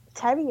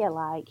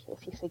terrier-like,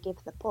 if you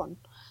forgive the pun,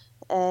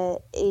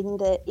 in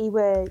that he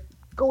were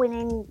going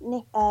in,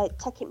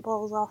 taking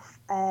balls off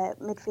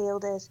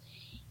midfielders.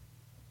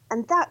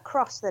 And that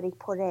cross that he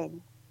put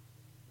in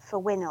for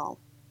Winnall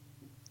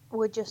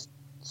were just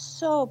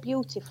so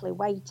beautifully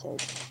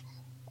weighted.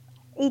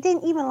 He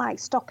didn't even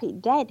stop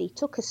it dead. He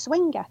took a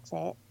swing at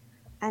it,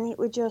 and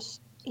it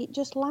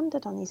just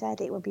landed on his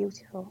head. It were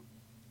beautiful.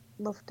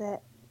 Loved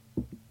it.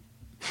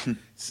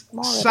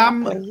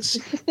 Sam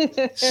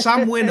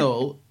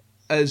Winnall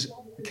has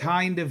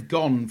kind of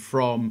gone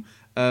from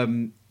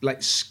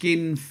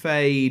skin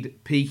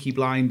fade, Peaky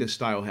Blinder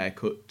style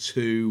haircut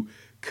to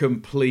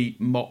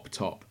complete mop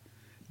top.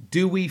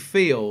 Do we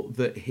feel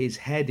that his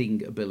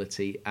heading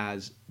ability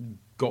has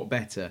got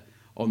better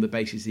on the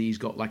basis that he's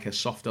got a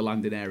softer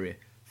landing area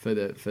for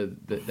the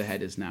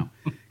headers now?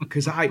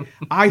 Because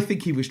I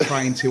think he was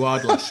trying too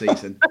hard last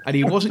season and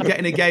he wasn't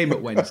getting a game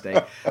at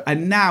Wednesday,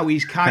 and now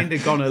he's kind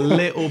of gone a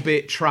little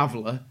bit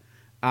traveller,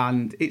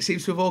 and it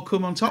seems to have all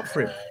come on top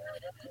for him.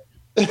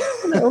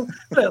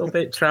 little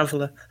bit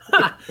traveller.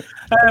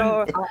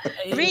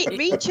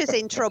 Reach is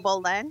in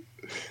trouble then.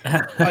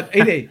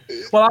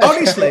 Well,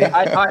 honestly,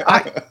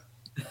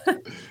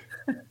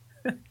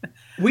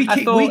 We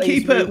keep are we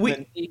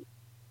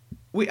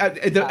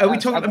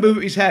talking about the movement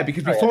of his hair?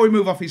 Because before we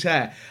move off his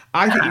hair,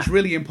 I think it's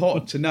really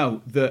important to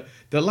note that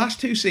the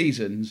last 2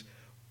 seasons,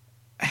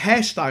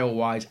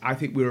 hairstyle-wise, I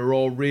think we were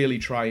all really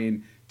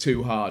trying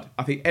too hard.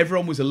 I think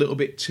everyone was a little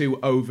bit too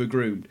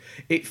over-groomed.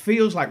 It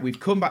feels like we've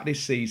come back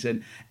this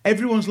season,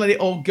 everyone's let it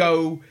all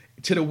go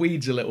to the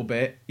weeds a little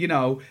bit.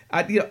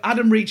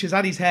 Adam Reach has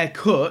had his hair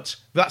cut.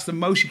 That's the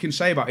most you can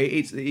say about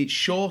it. It's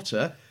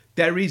shorter.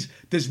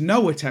 There's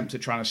no attempt at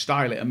trying to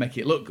style it and make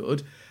it look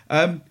good.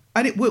 And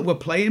we're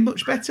playing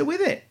much better with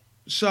it.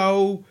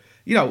 So,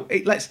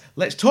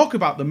 let's talk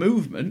about the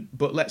movement,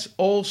 but let's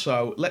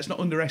not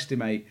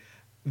underestimate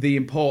the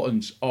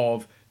importance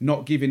of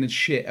not giving a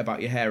shit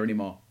about your hair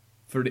anymore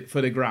for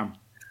the gram.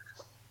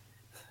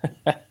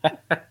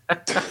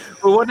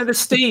 Well, one of the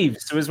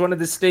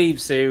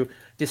Steves who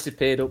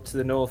disappeared up to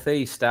the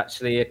northeast,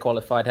 actually a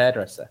qualified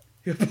hairdresser.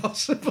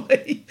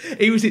 Possibly.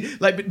 He was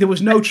like, there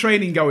was no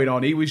training going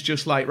on. He was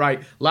just like,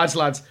 right, lads,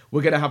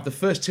 we're going to have the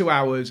first 2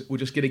 hours. We're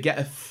just going to get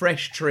a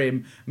fresh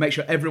trim, make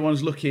sure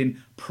everyone's looking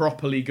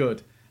properly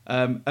good.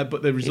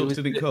 But the results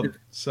didn't come.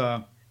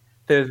 So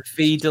the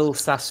Vidal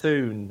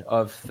Sassoon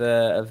of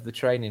the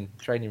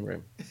training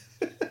room.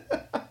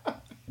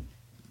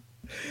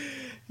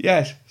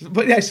 Yes,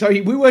 but yeah. So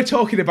we were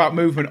talking about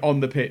movement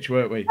on the pitch,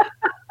 weren't we?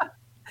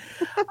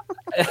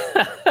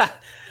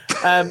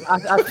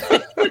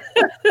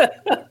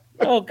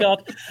 Oh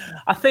God,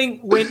 I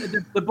think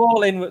the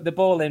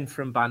ball in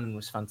from Bannon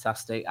was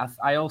fantastic.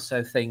 I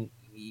also think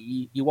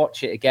you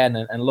watch it again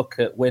and look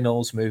at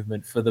Winnall's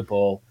movement for the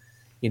ball,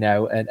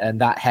 and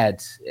that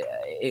head.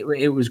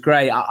 It was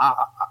great.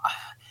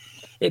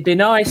 It'd be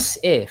nice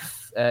if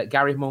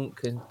Gary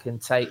Monk can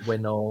take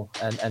Winnall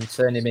and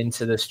turn him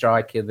into the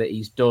striker that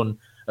he's done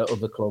at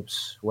other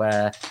clubs,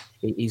 where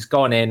he's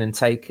gone in and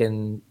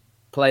taken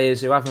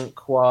players who haven't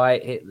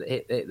quite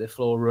hit the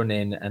floor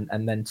running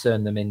and then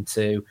turn them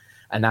into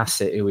an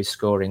asset who is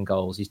scoring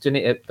goals. He's done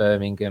it at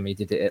Birmingham. He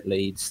did it at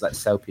Leeds.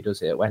 Let's hope he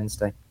does it at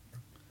Wednesday.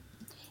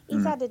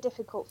 He's had a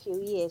difficult few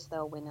years,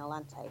 though, Winnall,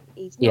 hasn't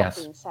he? He's not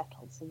been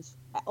settled since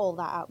all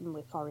that happened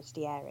with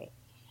Forestieri.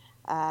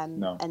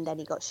 No. And then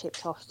he got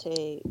shipped off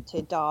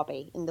to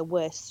Derby in the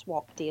worst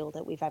swap deal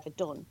that we've ever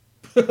done.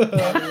 He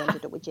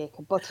ended up with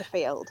Jacob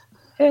Butterfield.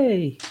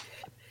 Hey.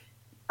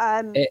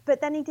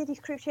 But then he did his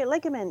cruciate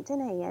ligament,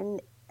 didn't he?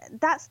 And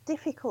that's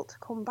difficult to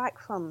come back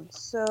from.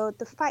 So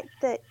the fact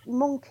that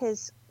Monk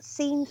has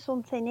seen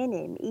something in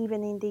him,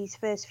 even in these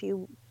first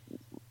few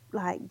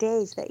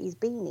days that he's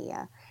been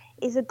here,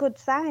 is a good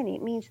sign.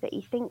 It means that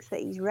he thinks that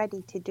he's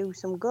ready to do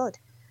some good.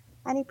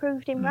 And he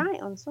proved him right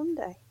on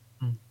Sunday.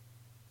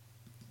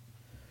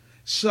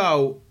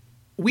 So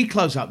we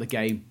close out the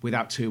game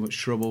without too much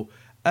trouble.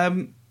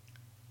 So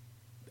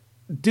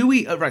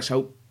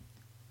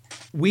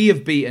we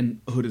have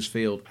beaten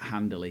Huddersfield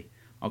handily.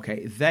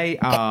 Okay, they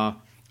are,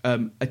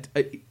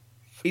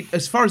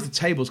 as far as the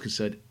table's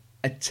concerned,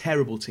 a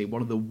terrible team,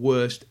 one of the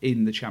worst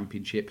in the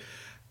Championship.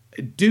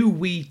 Do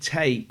we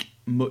take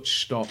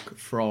much stock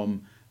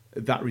from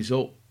that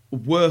result?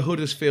 Were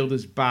Huddersfield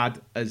as bad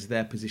as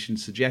their position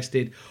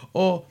suggested,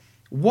 or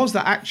was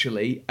that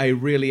actually a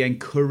really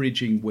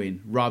encouraging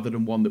win rather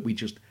than one that we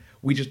just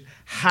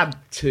had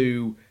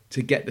to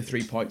get the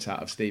 3 points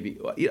out of, Stevie?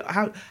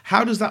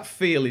 How does that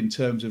feel in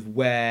terms of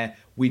where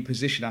we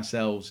position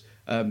ourselves,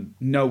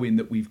 knowing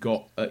that we've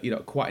got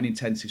quite an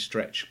intensive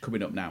stretch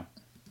coming up now?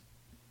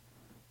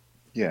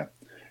 Yeah.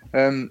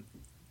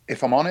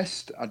 If I'm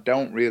honest, I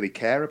don't really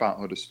care about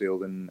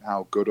Huddersfield and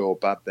how good or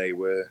bad they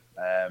were.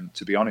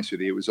 To be honest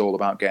with you, it was all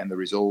about getting the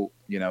result.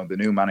 The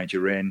new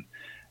manager in.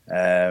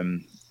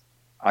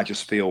 I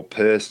just feel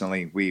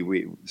personally,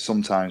 we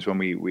sometimes when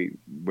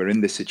we're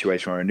in this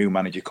situation where a new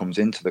manager comes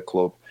into the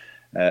club,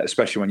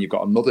 especially when you've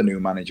got another new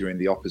manager in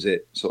the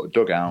opposite sort of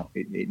dugout,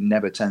 it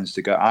never tends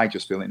to go. I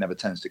just feel it never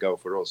tends to go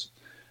for us.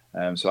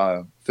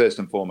 So first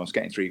and foremost,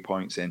 getting 3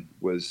 points in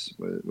was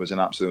an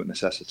absolute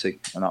necessity,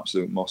 an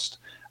absolute must.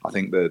 I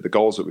think the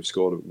goals that we've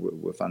scored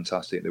were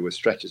fantastic. There were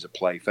stretches of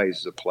play,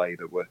 phases of play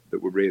that were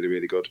really,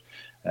 really good.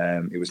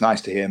 It was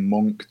nice to hear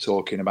Monk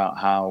talking about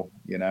how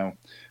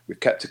we've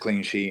kept a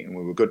clean sheet and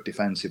we were good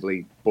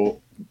defensively, but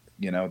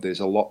there's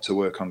a lot to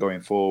work on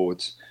going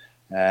forwards,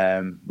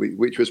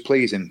 which was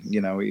pleasing.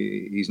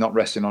 He's not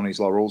resting on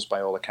his laurels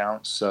by all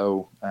accounts.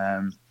 So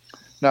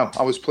no,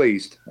 I was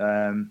pleased.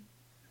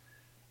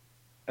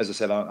 As I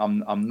said,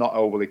 I'm not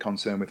overly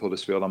concerned with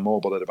Huddersfield. I'm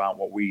more bothered about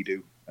what we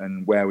do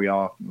and where we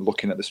are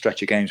looking at the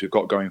stretch of games we've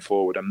got going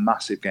forward. A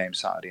massive game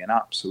Saturday, an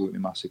absolutely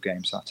massive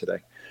game Saturday.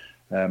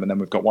 And then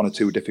we've got one or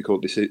two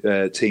difficult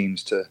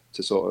teams to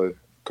sort of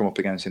come up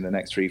against in the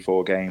next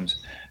 3-4 games.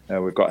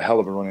 We've got a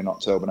hell of a run in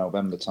October,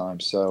 November time.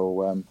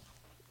 So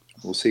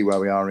we'll see where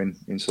we are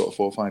in sort of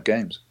 4 or 5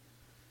 games.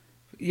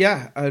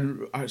 Yeah.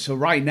 So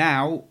right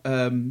now,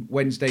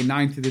 Wednesday,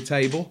 9th of the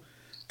table.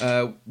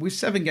 With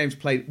 7 games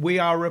played, we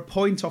are a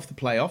point off the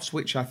playoffs,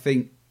 which I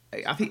think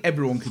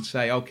everyone could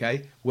say,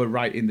 okay, we're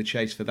right in the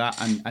chase for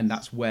that, and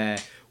that's where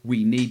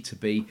we need to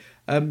be.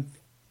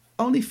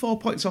 only 4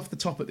 points off the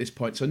top at this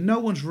point, so no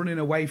one's running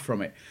away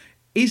from it.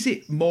 Is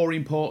it more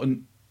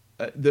important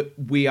that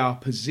we are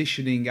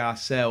positioning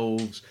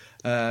ourselves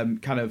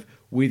kind of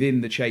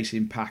within the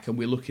chasing pack, and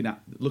we're looking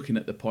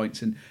at the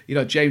points? And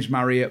James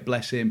Marriott,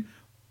 bless him,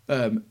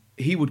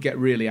 he would get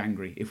really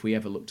angry if we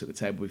ever looked at the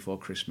table before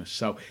Christmas.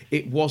 So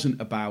it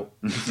wasn't about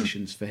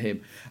positions for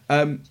him.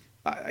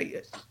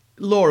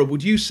 Laura,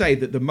 would you say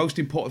that the most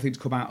important thing to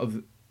come out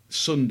of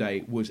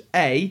Sunday was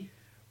A,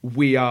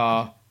 we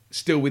are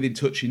still within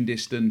touching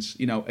distance,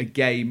 a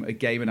game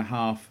and a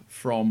half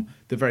from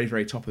the very,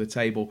 very top of the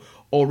table,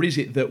 or is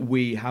it that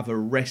we have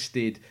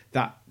arrested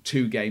that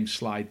 2-game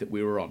slide that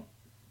we were on?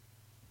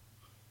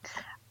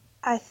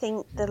 I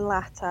think the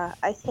latter.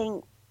 I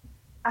think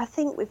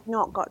we've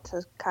not got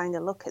to kind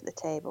of look at the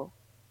table.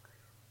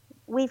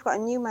 We've got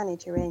a new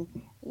manager in.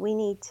 We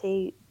need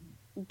to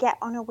get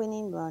on a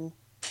winning run.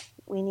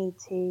 We need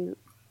to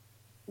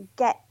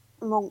get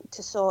Monk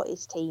to sort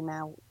his team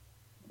out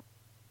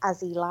as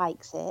he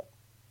likes it,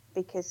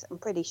 because I'm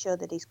pretty sure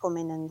that he's come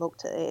in and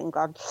looked at it and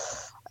gone,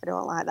 I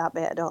don't like that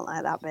bit, I don't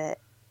like that bit.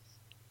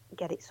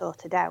 Get it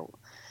sorted out.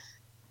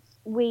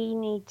 We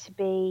need to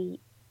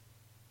be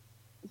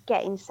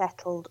getting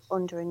settled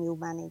under a new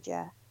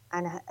manager,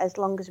 and as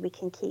long as we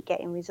can keep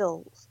getting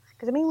results,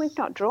 because we've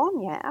not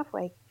drawn yet, have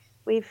we?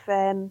 We've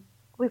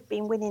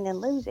been winning and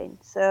losing,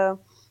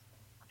 so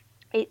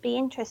it'd be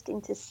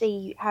interesting to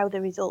see how the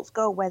results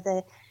go,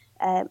 whether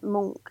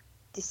Monk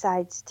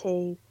decides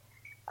to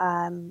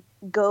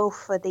go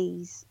for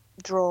these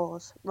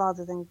draws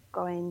rather than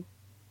going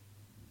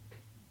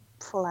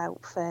full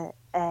out for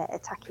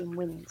attacking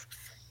wins,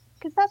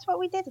 because that's what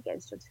we did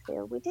against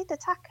Huddersfield. We did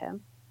attack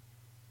them,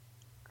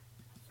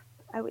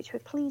 which were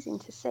pleasing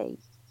to see.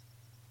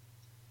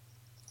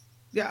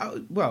 Yeah,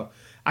 well,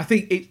 I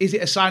think is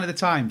it a sign of the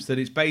times that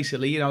it's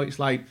basically, it's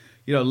like,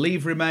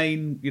 leave,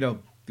 remain,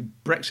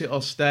 Brexit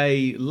or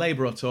stay,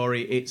 Labour or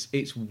Tory,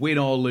 it's win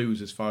or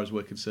lose as far as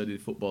we're concerned in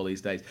football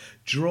these days.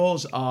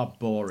 Draws are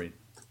boring.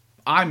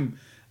 I'm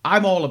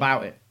all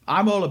about it.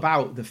 I'm all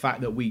about the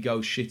fact that we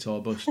go shit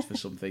or bust for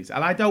some things.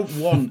 And I don't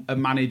want a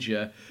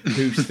manager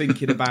who's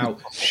thinking about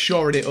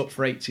shoring it up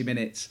for 80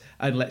 minutes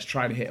and let's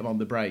try and hit him on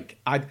the break.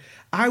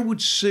 I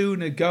would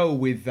sooner go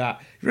with that.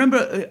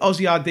 Remember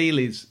Ozzy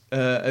Ardiles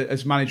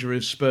as manager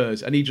of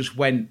Spurs, and he just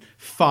went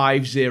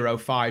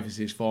 5-0-5 as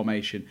his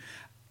formation.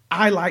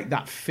 I like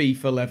that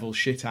FIFA level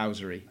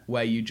shithousery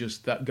where you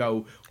just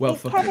go, well,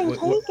 it's Kevin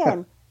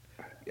Keegan.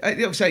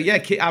 I'll say,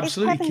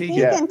 absolutely. It's Kevin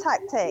Keegan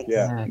tactics.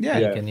 Yeah,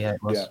 it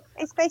was. Yeah.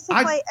 It's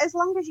basically, as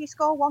long as you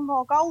score one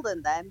more goal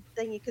than them,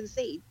 then you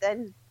concede,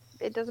 then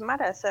it doesn't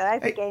matter. So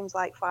every game's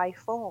like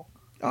 5-4.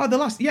 Oh, the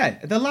last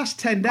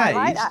 10 days. I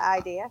like that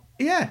idea.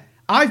 Yeah.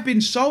 I've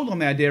been sold on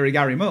the idea of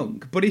Gary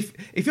Monk, but if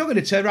you're going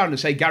to turn around and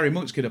say Gary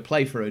Monk's going to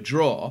play for a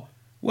draw,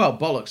 well,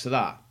 bollocks to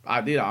that.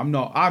 I'm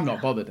not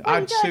bothered.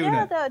 Well, you don't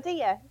know, though, do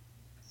you?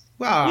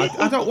 Well,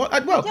 I don't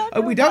want. Well,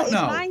 we don't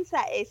know. What his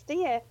mindset is, do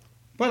you?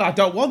 Well, I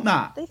don't want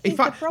that. In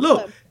fact,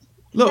 look.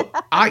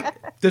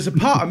 There's a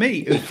part of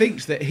me who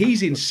thinks that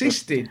he's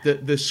insisted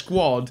that the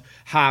squad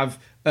have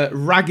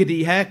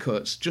raggedy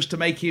haircuts just to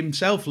make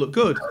himself look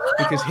good,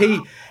 because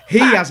he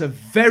has a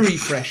very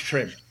fresh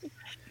trim.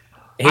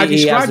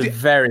 He has a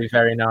very,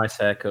 very nice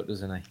haircut,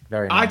 doesn't he?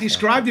 Very nice. I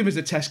described him as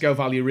a Tesco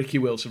value Ricky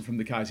Wilson from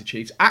the Kaiser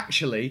Chiefs.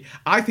 Actually,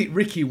 I think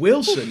Ricky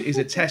Wilson is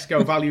a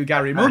Tesco value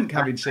Gary Monk,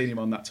 having seen him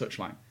on that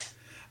touchline.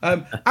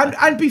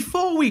 And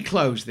before we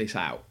close this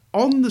out,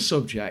 on the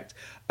subject,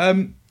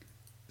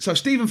 so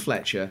Stephen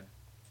Fletcher,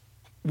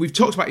 we've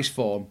talked about his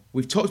form,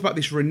 we've talked about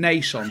this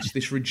renaissance,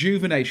 this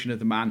rejuvenation of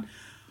the man.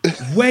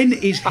 When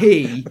is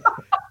Barry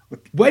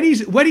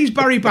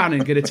Bannon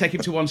going to take him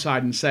to one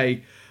side and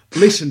say,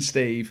 listen,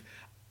 Steve,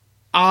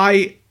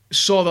 I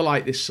saw the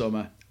light this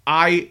summer.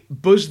 I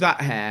buzzed that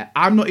hair.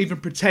 I'm not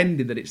even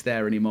pretending that it's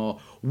there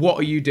anymore. What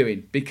are you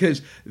doing?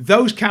 Because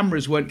those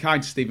cameras weren't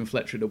kind to Stephen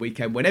Fletcher at the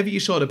weekend. Whenever you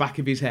saw the back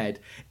of his head,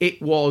 he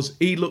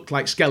looked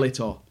like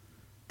Skeletor.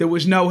 There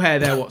was no hair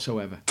there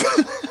whatsoever.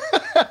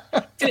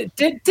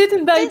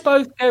 Didn't they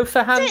both go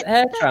for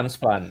hair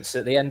transplants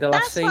at the end of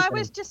last season? That's what I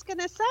was just going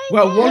to say.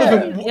 Well, one of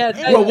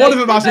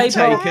them hasn't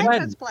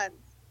taken.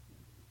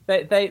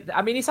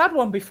 He's had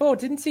one before,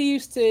 didn't he?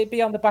 Used to be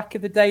on the back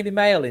of the Daily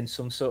Mail in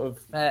some sort of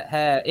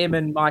hair. Him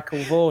and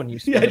Michael Vaughan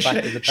used to be on the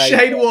back of the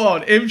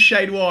paper.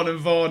 Shane Warne and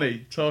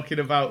Vaughan talking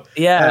about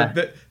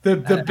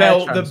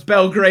the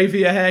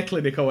Belgravia hair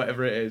clinic or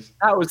whatever it is.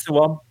 That was the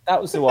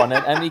one.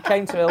 And he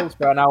came to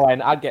Hillsborough and I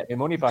went, I'd get my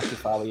money back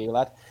if I were you,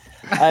 lad.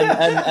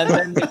 And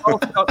then they've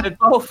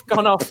both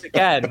gone off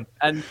again.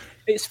 And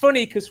it's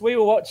funny because we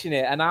were watching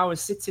it and I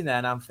was sitting there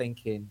and I'm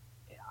thinking,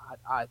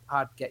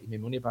 I'd get you my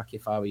money back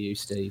if I were you,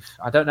 Steve.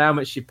 I don't know how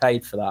much you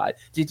paid for that.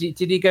 Did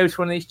he go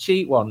to one of these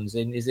cheap ones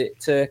is it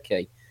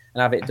Turkey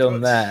and have it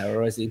done there,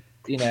 or is he?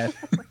 I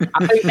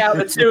think out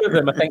of the two of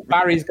them, I think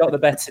Barry's got the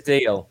better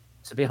deal.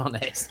 To be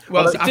honest,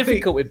 well, it's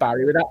difficult with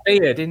Barry with that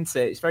beard, isn't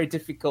it? It's very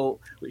difficult.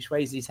 Which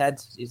way is his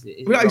head?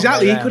 Well,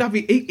 exactly. He could have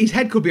his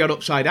head could be on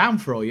upside down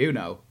for all you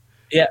know.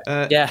 Yeah.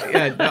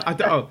 I don't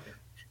know.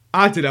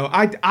 I don't know.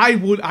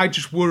 I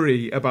just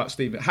worry about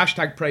Stephen.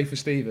 Hashtag pray for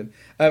Stephen.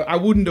 I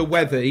wonder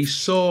whether he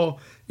saw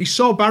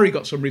Barry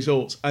got some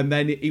results, and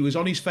then he was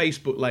on his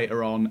Facebook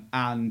later on,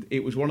 and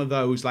it was one of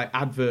those like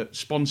advert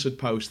sponsored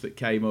posts that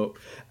came up,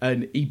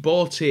 and he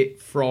bought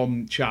it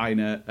from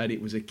China, and it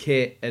was a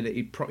kit, and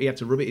he had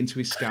to rub it into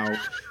his scalp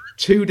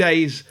 2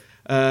 days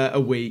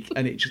a week,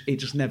 and it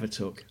just never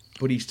took.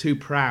 But he's too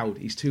proud.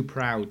 He's too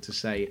proud to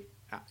say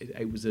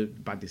it was a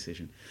bad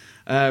decision.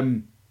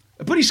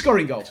 But he's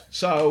scoring goals,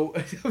 so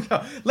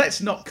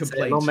let's not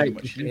complain too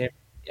much.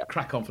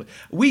 Crack on.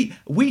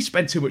 We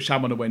spend too much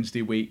time on a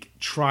Wednesday week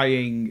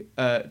trying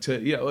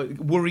to,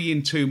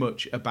 worrying too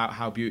much about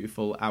how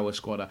beautiful our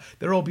squad are.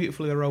 They're all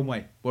beautiful in their own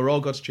way. We're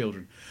all God's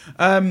children.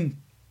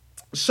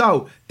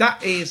 So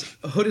that is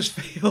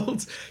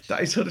Huddersfield.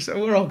 That is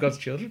Huddersfield. We're all God's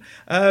children.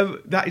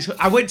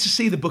 I went to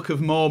see the Book of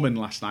Mormon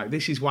last night.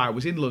 This is why I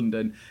was in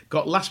London.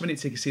 Got last minute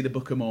ticket to see the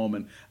Book of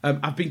Mormon.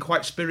 I've been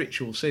quite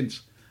spiritual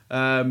since.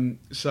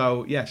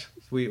 So yes,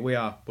 we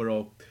are. We're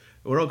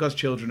all God's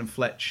children, and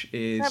Fletch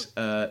is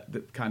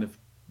the kind of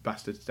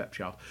bastard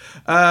stepchild.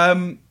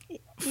 Fulham.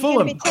 You're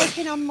going to be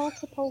taking on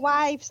multiple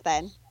wives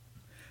then?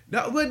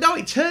 No,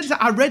 it turns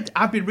out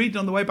I've been reading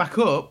on the way back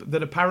up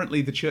that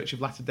apparently the Church of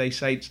Latter-day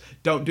Saints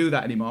don't do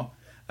that anymore.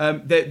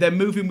 They're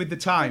moving with the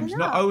times.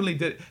 Not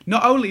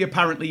only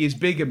apparently is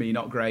bigamy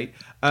not great,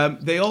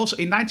 they also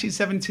in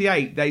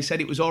 1978 they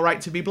said it was all right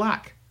to be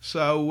black.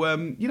 So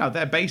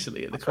they're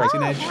basically at the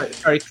cutting edge.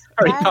 Very,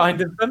 very kind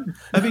of them.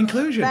 Of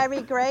inclusion.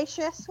 Very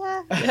gracious.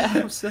 Yeah,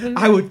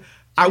 absolutely.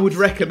 I would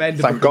recommend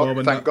the Book of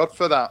Mormon. Thank God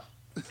for that.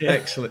 Yeah.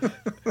 Excellent.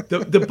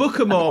 The Book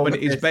of Mormon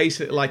is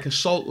basically like a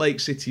Salt Lake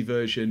City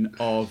version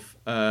of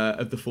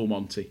the Full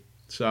Monty.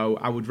 So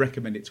I would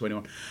recommend it to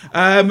anyone.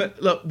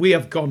 Look, we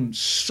have gone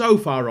so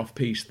far off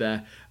piece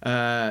there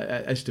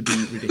as to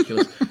be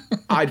ridiculous.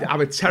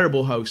 I'm a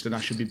terrible host, and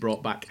I should be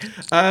brought back.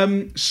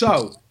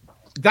 So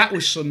that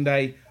was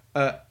Sunday.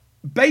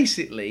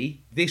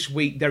 Basically, this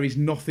week there is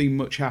nothing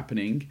much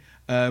happening.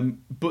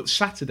 But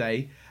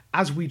Saturday,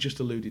 as we just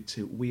alluded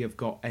to, we have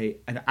got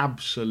an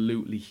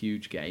absolutely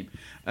huge game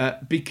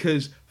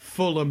because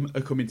Fulham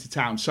are coming to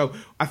town. So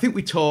I think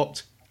we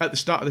talked at the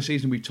start of the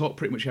season, we've talked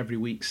pretty much every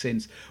week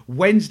since.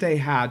 Wednesday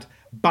had,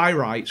 by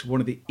rights,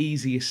 one of the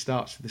easiest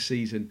starts to the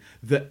season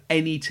that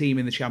any team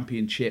in the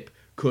Championship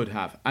could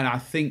have. And I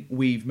think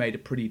we've made a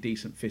pretty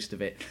decent fist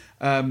of it.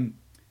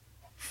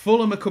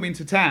 Fulham are coming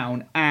to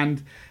town,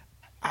 and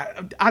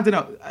I don't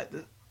know,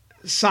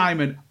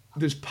 Simon,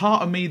 there's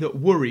part of me that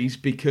worries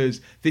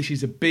because this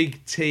is a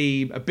big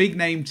team, a big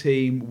name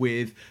team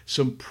with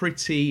some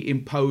pretty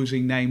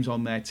imposing names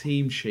on their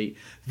team sheet.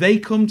 They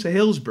come to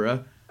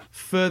Hillsborough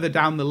further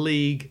down the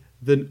league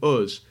than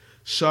us.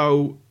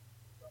 So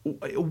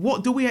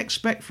what do we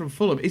expect from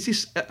Fulham? Is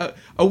this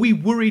are we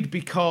worried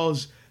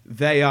because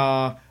they're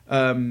a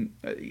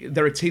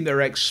team that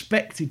are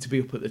expected to be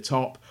up at the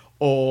top,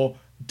 or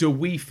do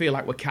we feel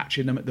like we're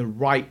catching them at the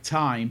right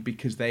time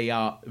because they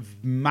are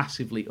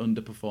massively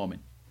underperforming?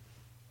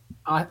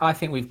 I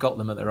think we've got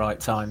them at the right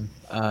time.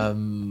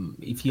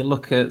 If you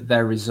look at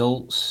their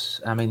results,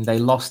 I mean, they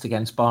lost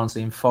against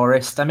Barnsley and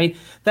Forest. I mean,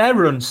 their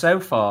run so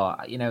far,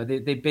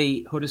 they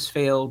beat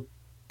Huddersfield,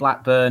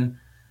 Blackburn,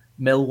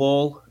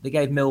 Millwall. They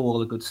gave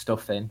Millwall a good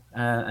stuffing,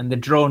 and they're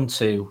drawn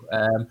to.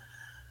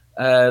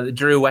 They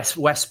drew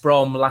West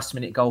Brom,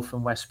 last-minute goal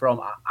from West Brom.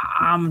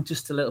 I'm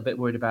just a little bit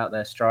worried about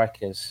their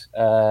strikers.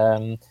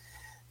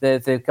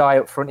 The guy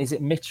up front, is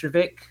it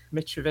Mitrovic?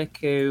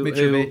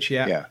 Mitrovic,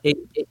 yeah.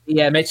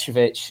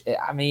 Mitrovic.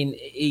 I mean,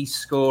 he's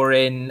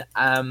scoring.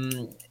 I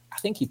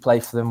think he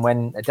played for them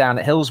when down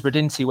at Hillsborough,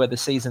 didn't he, where the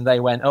season they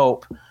went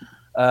up.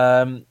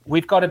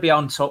 We've got to be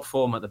on top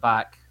form at the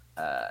back.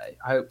 I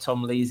hope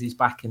Tom Leesy's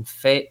back and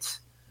fit.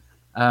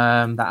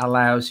 That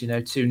allows,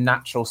 two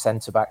natural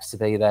centre-backs to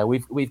be there.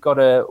 We've got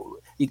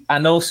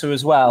and also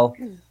as well,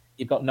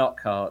 you've got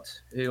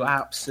Knockaert, who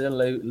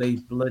absolutely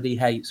bloody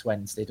hates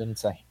Wednesday,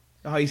 doesn't he?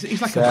 Oh,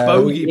 he's like a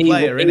bogey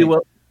player, isn't he?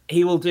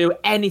 He will do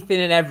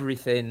anything and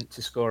everything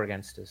to score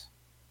against us.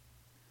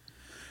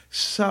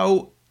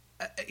 So,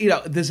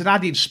 there's an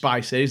added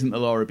spice there, isn't there,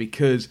 Laura?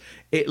 Because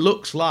it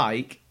looks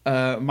like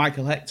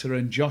Michael Hector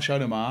and Josh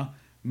Onomah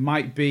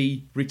might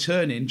be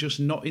returning, just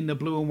not in the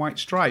blue and white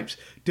stripes.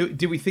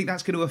 Do we think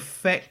that's going to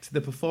affect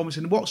the performance?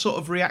 And what sort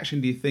of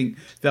reaction do you think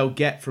they'll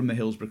get from the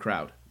Hillsborough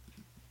crowd?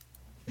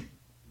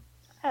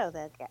 Oh,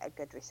 they'll get a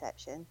good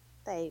reception.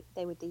 They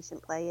were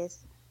decent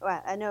players. Well,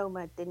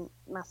 Onomah didn't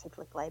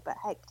massively play, but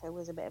Hector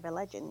was a bit of a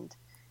legend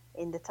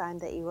in the time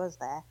that he was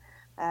there.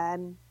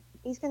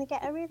 He's going to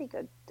get a really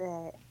good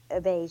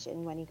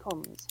ovation when he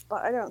comes,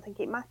 but I don't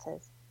think it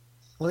matters.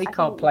 Well, he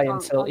can't play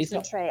until he's not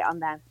concentrate on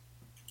them.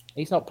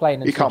 He's not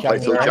playing until January.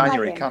 He can't play till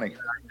January, can he?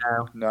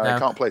 No, he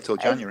can't play till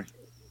January.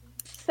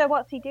 So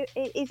what's he do?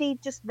 Is he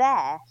just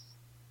there?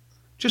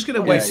 Just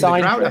going to wait for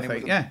the crowd, I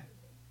think. Yeah.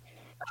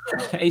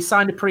 He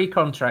signed a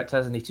pre-contract,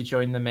 hasn't he, to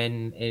join them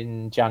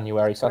in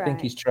January? So I think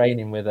he's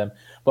training with them.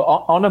 But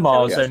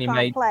Onomah's only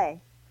made. Play.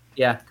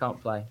 Yeah, can't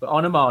play. But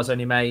Onomah's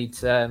only made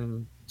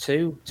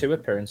two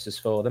appearances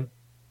for them.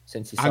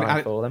 since he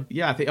signed for them.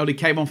 Yeah, I think only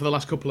came on for the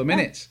last couple of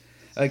minutes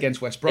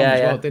against West Brom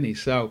as well, didn't he?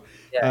 So,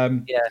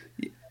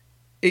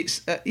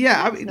 it's I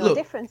mean, no look,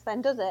 difference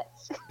then, does it?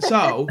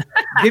 So,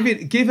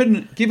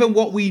 given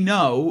what we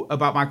know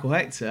about Michael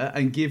Hector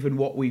and given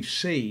what we've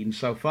seen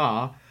so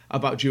far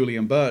about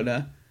Julian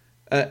Börner,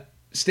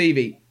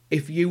 Stevie,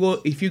 if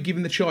you're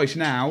given the choice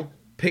now,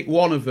 pick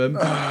one of them.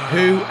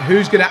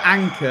 Who's going to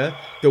anchor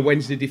the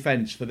Wednesday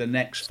defence for the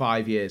next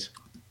 5 years?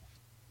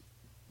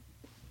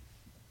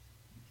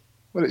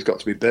 Well, it's got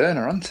to be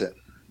Börner, hasn't it?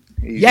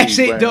 Yes,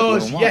 it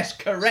does. Yes,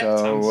 correct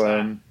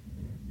answer.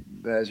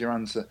 There's your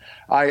answer.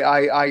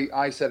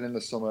 I said in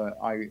the summer,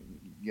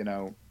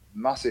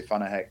 massive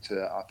fan of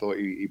Hector. I thought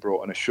he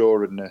brought an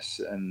assuredness,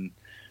 and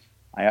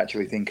I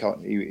actually think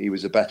he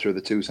was the better of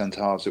the two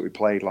centre-halves that we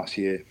played last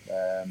year.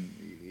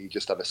 He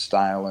just had a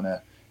style and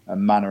a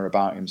manner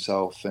about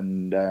himself,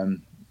 and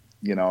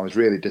I was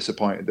really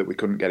disappointed that we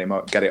couldn't get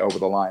it over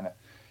the line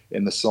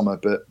in the summer.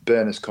 But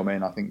Börner's come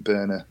in. I think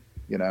Börner,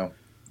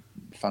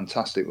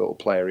 fantastic little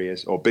player he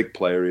is, or big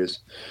player he is.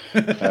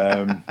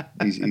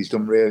 He's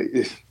done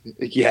really.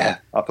 Yeah,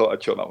 I thought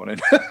I'd chuck that one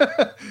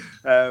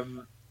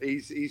in.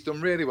 He's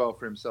done really well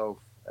for himself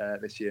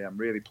this year. I'm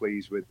really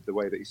pleased with the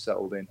way that he's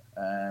settled in.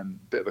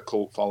 Bit of a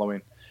cult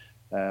following.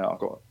 I've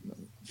got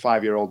a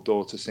 5-year-old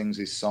daughter sings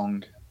his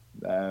song.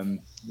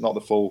 Not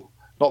the full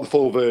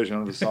version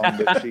of the song,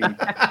 but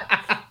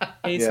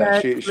she's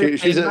a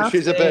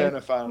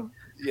Börner fan.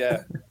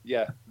 Yeah.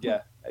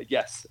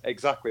 Yes,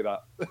 exactly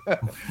that.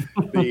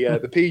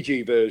 The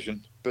PG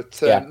version. But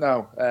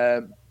no,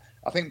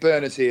 I think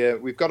Börner's here.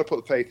 We've got to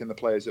put faith in the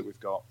players that we've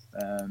got.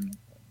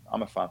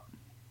 I'm a fan.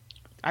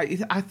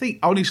 I think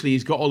honestly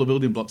he's got all the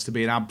building blocks to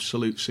be an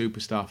absolute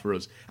superstar for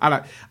us,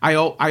 and I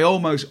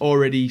almost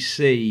already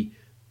see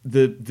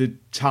the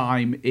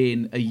time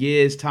in a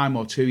year's time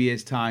or 2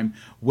 years' time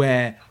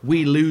where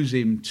we lose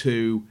him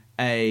to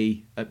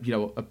a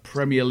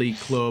Premier League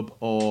club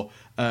or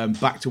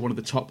back to one of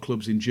the top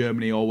clubs in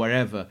Germany or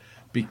wherever,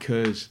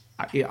 because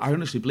I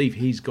honestly believe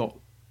he's got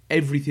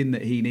everything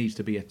that he needs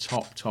to be a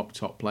top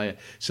player.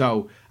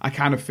 So I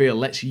kind of feel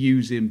let's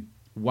use him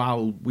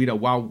while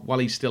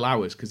he's still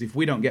ours, because if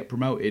we don't get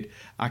promoted,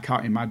 I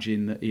can't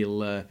imagine that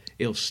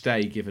he'll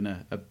stay given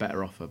a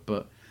better offer.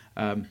 But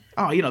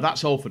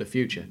that's all for the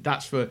future.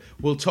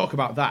 We'll talk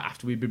about that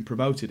after we've been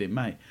promoted in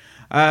May.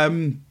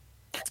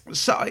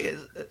 So,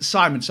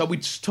 Simon, we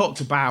just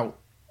talked about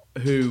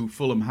who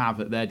Fulham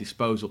have at their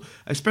disposal,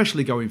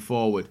 especially going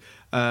forward.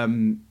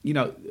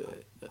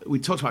 We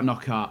talked about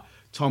Knockaert,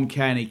 Tom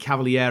Cairney,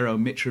 Cavaliero,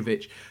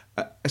 Mitrovic,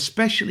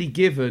 especially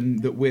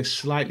given that we're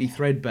slightly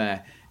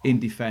threadbare in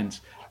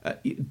defence.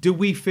 Do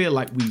we feel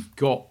like we've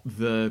got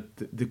the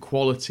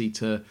quality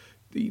to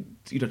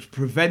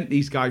prevent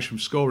these guys from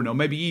scoring, or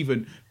maybe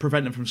even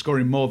prevent them from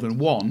scoring more than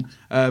one,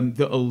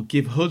 that'll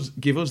give us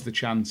the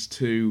chance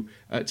to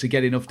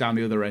get enough down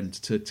the other end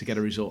to get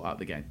a result out of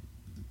the game?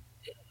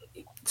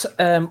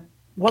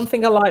 One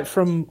thing I like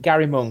from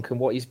Gary Monk and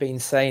what he's been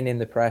saying in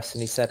the press,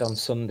 and he said on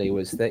Sunday,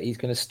 was that he's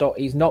going to stop.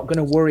 He's not going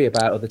to worry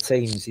about other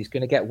teams. He's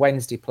going to get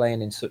Wednesday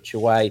playing in such a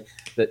way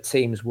that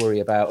teams worry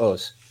about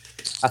us.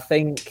 I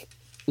think,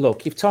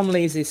 look, if Tom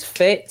Lees is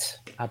fit,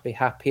 I'd be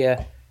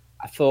happier.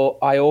 I thought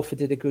Iorfa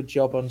did a good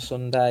job on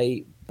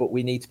Sunday, but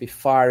we need to be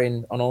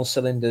firing on all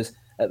cylinders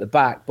at the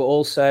back. But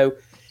also,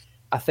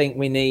 I think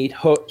we need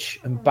Hutch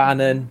and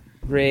Bannon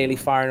really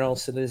firing all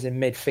cylinders in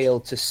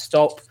midfield to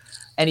stop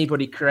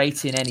anybody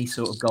creating any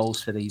sort of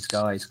goals for these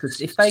guys.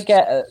 Because if they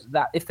get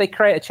if they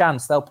create a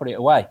chance, they'll put it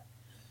away,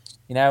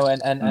 and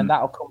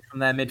that'll come from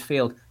their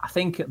midfield. I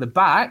think at the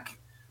back,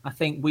 I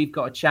think we've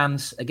got a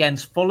chance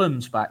against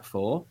Fulham's back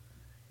four.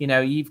 They've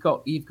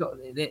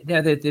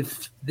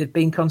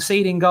been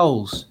conceding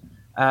goals,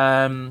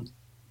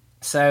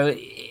 so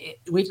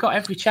we've got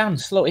every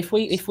chance. Look, if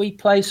we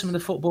play some of the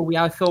football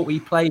I thought we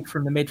played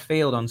from the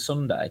midfield on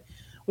Sunday,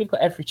 we've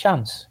got every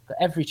chance.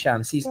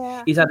 He's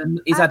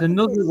had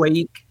another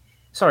week.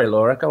 Sorry,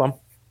 Laura, go on.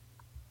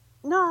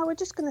 No, I was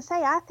just going to say,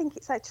 I think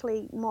it's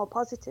actually more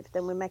positive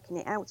than we're making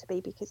it out to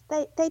be, because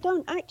they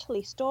don't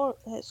actually score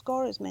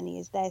as many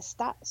as their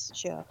stats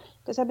show.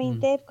 Because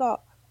they've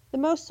got the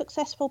most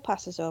successful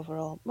passes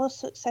overall, most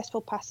successful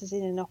passes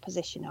in an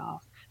opposition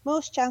half,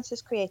 most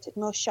chances created,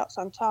 most shots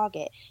on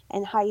target,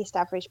 and highest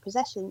average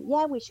possession.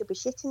 Yeah, we should be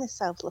shitting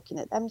ourselves looking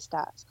at them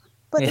stats,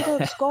 but they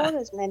don't score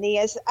as many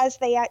as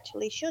they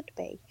actually should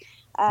be.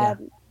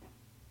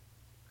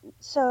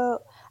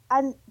 So,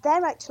 and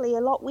they're actually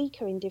a lot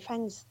weaker in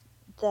defence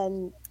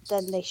than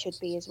they should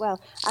be as well.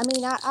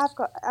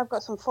 I've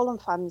got some Fulham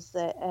fans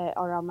that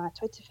are on my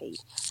Twitter feed,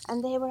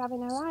 and they were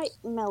having a right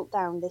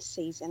meltdown this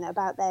season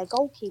about their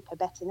goalkeeper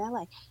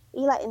Bettinelli.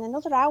 He let in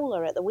another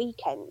howler at the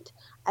weekend,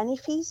 and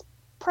if he's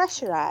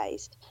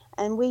pressurised,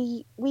 and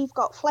we've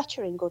got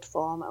Fletcher in good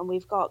form, and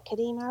we've got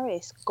Kadeem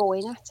Harris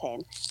going at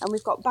him, and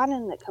we've got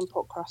Bannon that can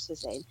put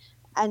crosses in,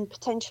 and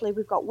potentially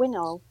we've got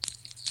Winnall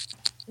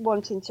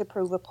wanting to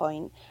prove a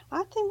point,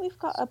 I think we've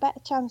got a better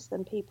chance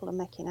than people are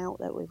making out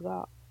that we've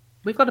got.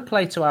 We've got to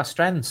play to our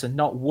strengths and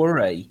not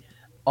worry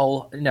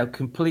all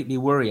completely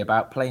worry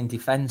about playing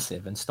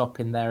defensive and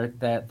stopping their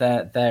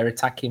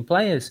attacking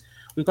players.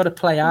 We've got to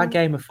play our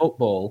game of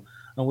football,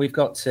 and we've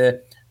got to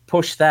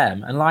push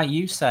them. And like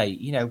you say,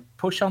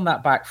 push on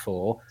that back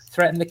four,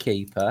 threaten the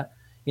keeper.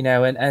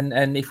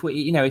 And if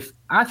if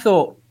I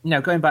thought,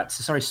 going back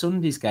to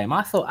Sunday's game,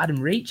 I thought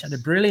Adam Reach had a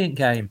brilliant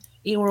game.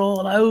 He were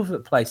all over the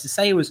place. To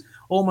say he was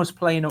almost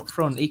playing up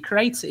front, he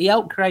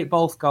helped create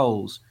both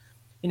goals.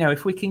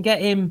 If we can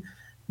get him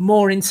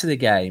more into the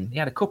game, he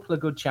had a couple of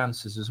good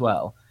chances as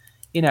well.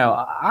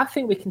 I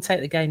think we can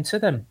take the game to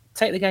them.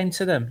 And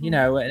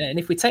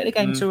if we take the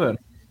game to them,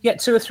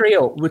 get 2 or 3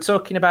 up. We're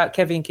talking about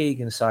Kevin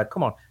Keegan's side.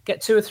 Come on,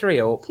 get 2 or 3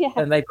 up,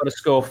 and they've got to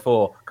score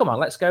 4. Come on,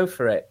 let's go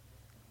for it.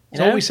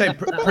 What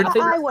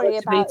I worry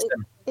about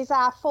is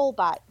our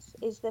fullbacks,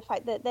 is the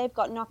fact that they've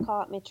got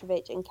Knockout,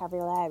 Mitrovic and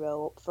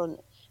Cavallero up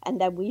front,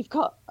 and then we've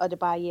got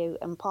Adebayo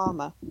and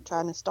Palmer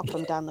trying to stop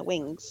them down the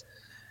wings.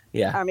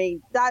 Yeah, I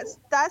mean, that's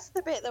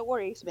the bit that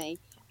worries me.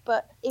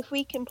 But if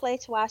we can play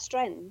to our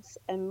strengths,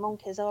 and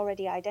Monk has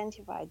already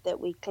identified that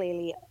we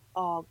clearly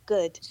are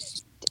good,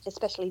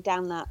 especially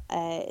down that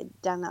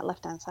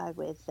left-hand side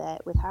with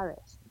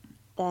Harris,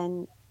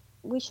 then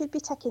we should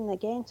be taking the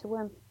game to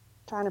him,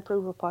 trying to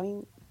prove a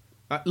point.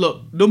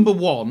 Look, number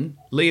one,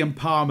 Liam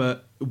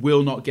Palmer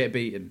will not get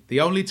beaten.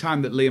 The only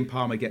time that Liam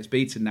Palmer gets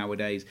beaten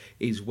nowadays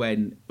is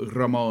when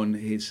Ramon,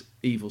 his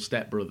evil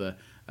stepbrother,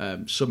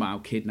 somehow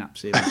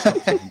kidnaps him and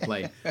stops him from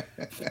playing.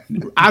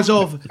 As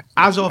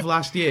of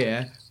last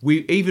year,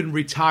 we even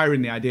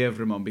retiring the idea of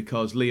Ramon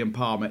because Liam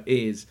Palmer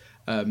is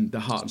the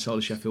heart and soul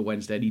of Sheffield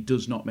Wednesday, and he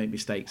does not make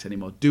mistakes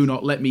anymore. Do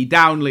not let me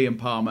down, Liam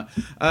Palmer.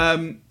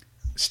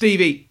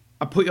 Stevie,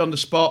 I put you on the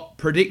spot.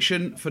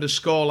 Prediction for the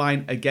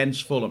scoreline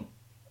against Fulham.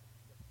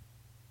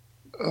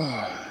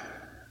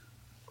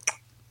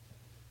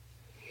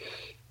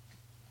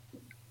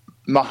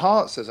 My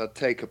heart says I'd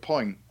take a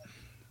point,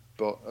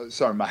 but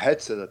my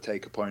head says I'd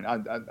take a point.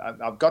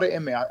 I've got it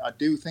in me. I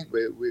do think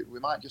we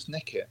might just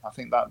nick it. I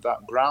think that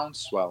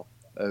groundswell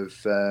of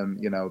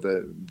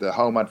the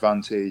home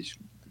advantage,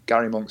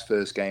 Gary Monk's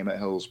first game at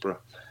Hillsborough.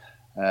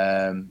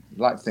 I'd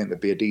like to think there'd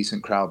be a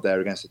decent crowd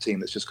there against a team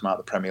that's just come out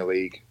of the Premier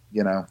League.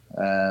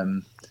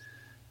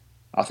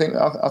 I think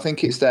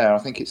it's there. I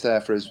think it's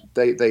there for us.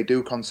 They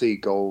do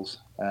concede goals.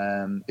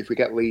 If we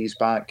get Lees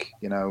back,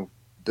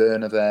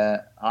 Burner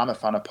there. I'm a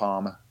fan of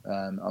Palmer.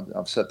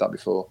 I've said that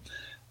before.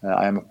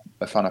 I am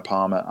a fan of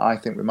Palmer. I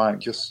think we might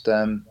just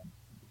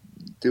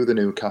do the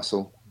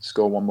Newcastle,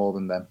 score one more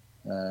than them,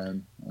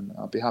 and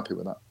I'll be happy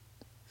with that.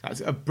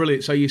 That's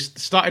brilliant. So you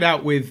started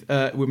out with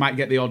we might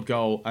get the odd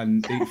goal,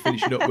 and you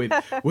finish it up with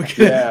we're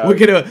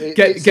gonna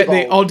get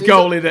the odd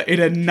goal in a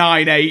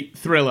 9-8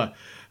 thriller.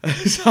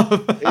 It's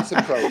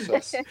a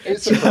process.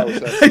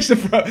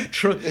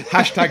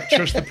 Hashtag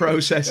trust the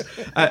process.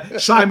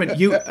 Simon,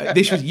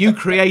 you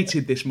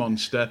created this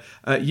monster.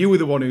 You were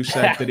the one who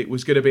said that it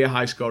was going to be a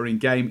high scoring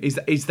game.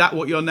 Is that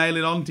what you're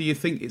nailing on? Do you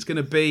think it's going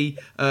to be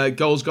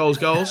goals?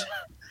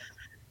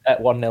 At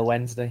 1-0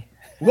 Wednesday.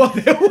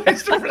 1-0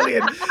 Wednesday,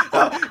 brilliant.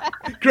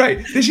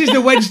 Great. This is the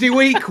Wednesday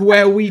week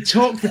where we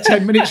talk for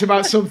 10 minutes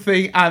about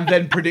something and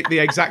then predict the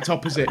exact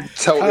opposite.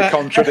 Totally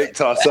contradict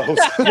ourselves.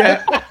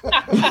 Yeah.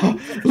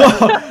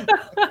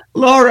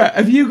 Laura,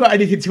 have you got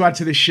anything to add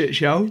to this shit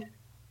show?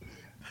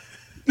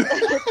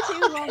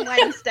 2-1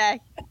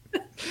 Wednesday.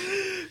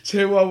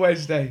 2-1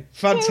 Wednesday.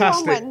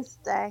 Fantastic. 2-1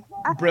 Wednesday.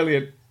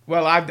 Brilliant.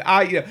 Well,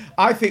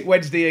 I think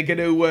Wednesday are going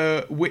to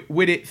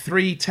win it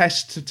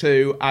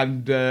 3-2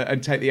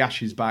 and take the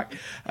Ashes back.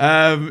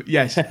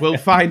 Yes, we'll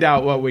find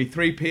out, won't we?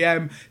 3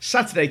 p.m.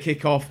 Saturday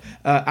kickoff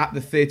at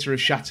the Theatre of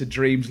Shattered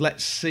Dreams.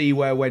 Let's see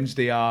where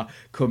Wednesday are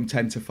come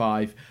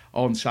 10-5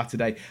 on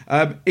Saturday.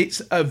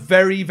 It's a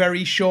very,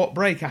 very short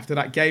break after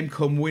that game,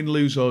 come win,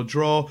 lose or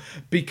draw,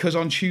 because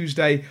on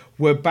Tuesday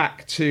we're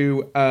back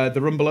to the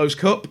Rumbelows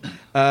Cup.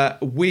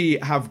 We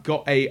have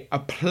got a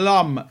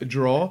plum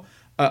draw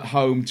at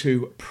home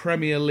to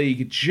Premier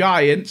League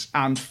giants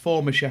and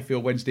former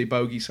Sheffield Wednesday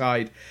bogey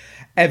side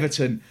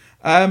Everton.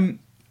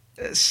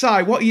 Si,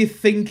 what are you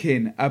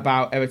thinking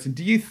about Everton?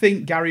 Do you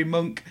think Gary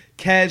Monk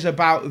cares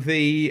about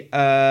the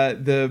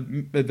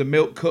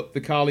Milk Cup,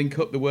 the Carling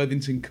Cup, the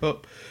Worthington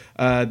Cup,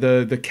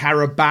 the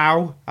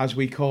Carabao, as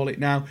we call it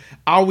now?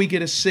 Are we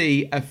going to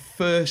see a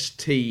first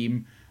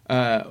team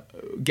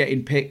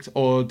getting picked,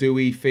 or do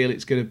we feel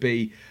it's going to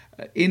be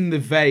in the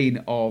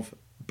vein of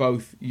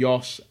both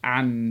Jos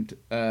and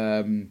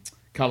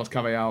Carlos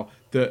Carvalhal,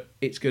 that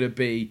it's going to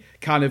be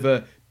kind of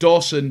a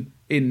Dawson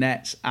in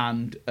nets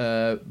and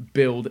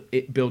build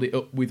it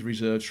up with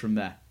reserves from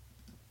there?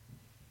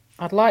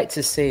 I'd like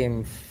to see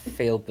him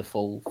field the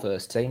full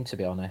first team, to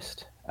be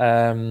honest.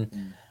 I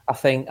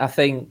think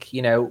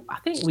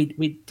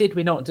we did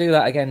we not do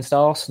that against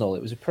Arsenal?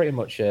 It was pretty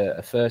much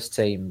a first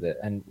team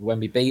and when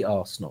we beat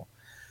Arsenal.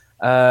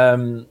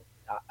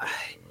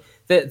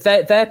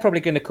 They're probably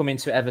going to come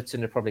into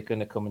Everton. They're probably going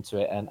to come into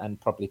it and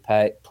probably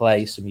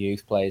play some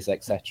youth players,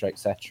 etc.,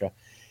 etc.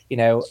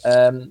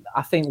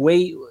 I think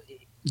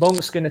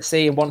Monk's going to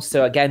see and wants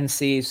to again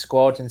see his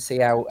squad and see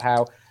how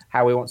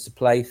how he wants to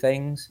play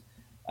things.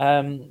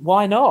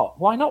 Why not?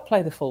 Why not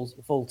play the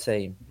full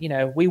team? You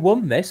know, we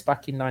won this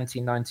back in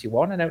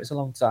 1991. I know it's a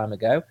long time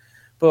ago,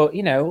 but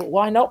you know,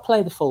 why not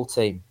play the full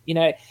team? You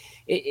know,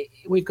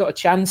 we've got a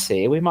chance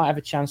here. We might have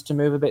a chance to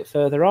move a bit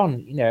further on.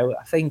 You know,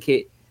 I think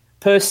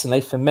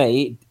personally for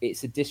me,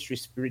 it's a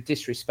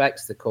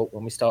disrespects the cup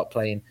when we start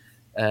playing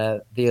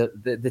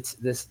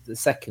the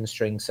second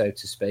string, so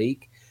to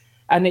speak.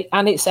 And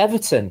it's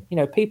Everton. You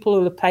know, people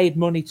who have paid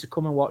money to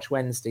come and watch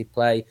Wednesday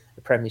play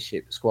the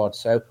Premiership squad.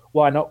 So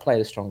why not play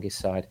the strongest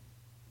side?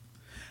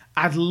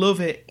 I'd love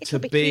it to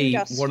be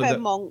one of the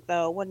Monk,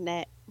 though, wouldn't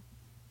it?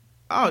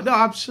 Oh no,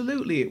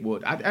 absolutely it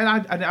would.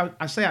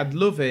 I say I'd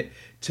love it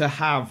to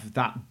have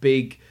that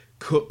big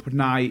cup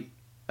night,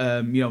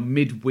 you know,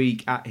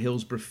 midweek at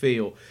Hillsborough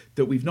Field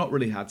that we've not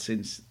really had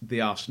since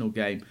the Arsenal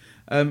game.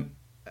 You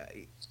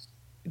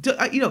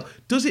know,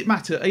 does it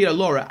matter? You know,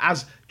 Laura,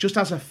 as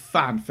a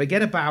fan,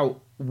 forget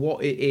about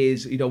what it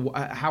is. You know,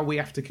 how we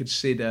have to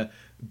consider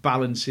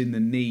balancing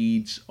the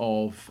needs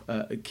of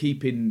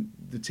keeping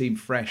the team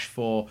fresh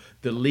for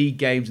the league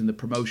games and the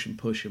promotion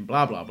push and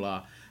blah blah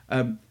blah.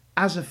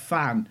 As a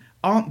fan,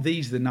 aren't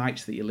these the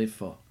nights that you live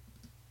for?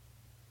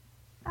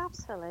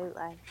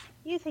 Absolutely.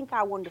 You think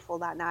how wonderful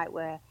that night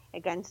were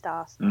against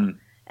Arsenal,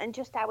 and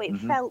just how it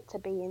felt to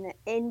be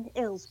in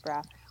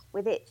Hillsborough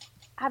with it.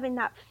 Having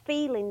that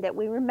feeling that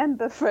we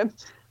remember from,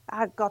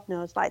 God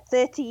knows, like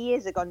 30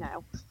 years ago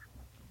now,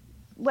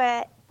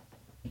 where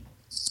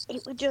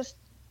it was just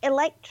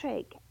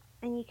electric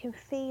and you can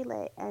feel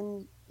it,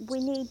 and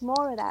we need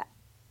more of that.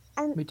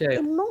 And we do.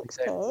 In Monk's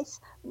case,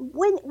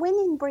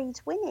 winning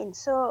breeds winning.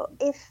 So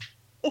if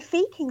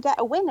he can get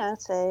a win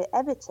out of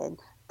Everton,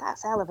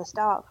 that's a hell of a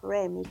start for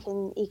him.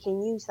 He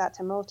can use that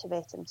to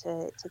motivate him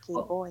to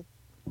keep going.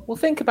 Well,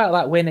 think about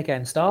that win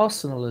against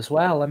Arsenal as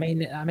well. I mean,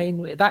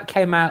 that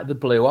came out of the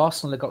blue.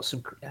 Arsenal had got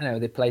some, you know,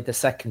 they played the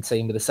second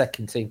team, but the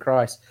second team,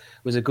 Christ,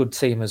 was a good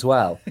team as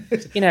well.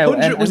 You know,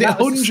 was it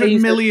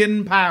 £100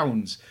 million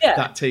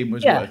that team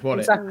was worth?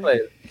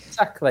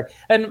 Exactly.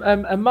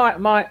 And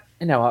my,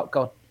 you know,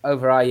 God,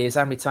 over our years,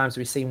 how many times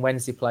have we seen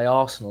Wednesday play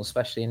Arsenal,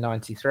 especially in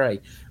 '93?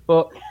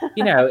 But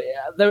you know,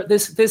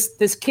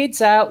 there's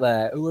kids out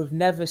there who have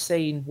never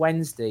seen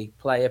Wednesday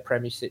play a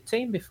Premiership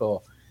team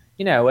before.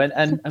 You know,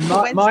 and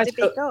my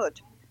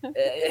good.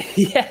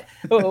 Yeah,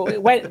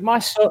 when my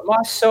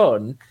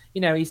son,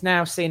 you know, he's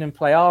now seen him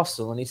play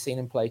Arsenal and he's seen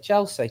him play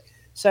Chelsea.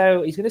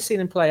 So he's going to see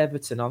him play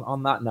Everton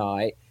on that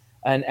night,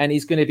 and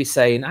he's going to be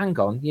saying, "Hang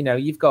on, you know,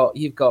 you've got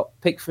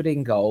Pickford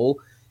in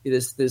goal.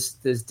 There's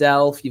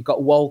Delph. You've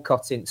got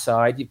Walcott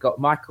inside. You've got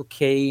Michael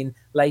Keane,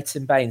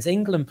 Leighton Baines,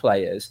 England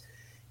players.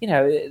 You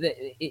know,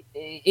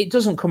 it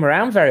doesn't come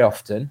around very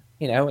often.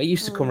 You know, it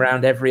used to come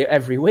around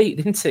every week,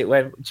 didn't it?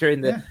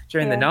 During the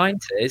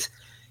 90s,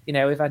 you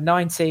know, we've had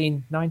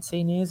 19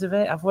 years of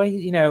it, have we?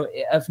 You know,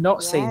 have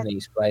not seen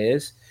these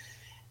players.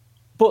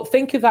 But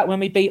think of that when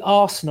we beat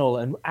Arsenal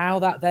and how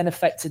that then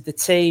affected the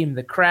team,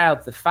 the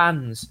crowd, the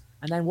fans,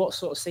 and then what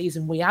sort of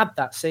season we had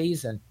that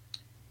season.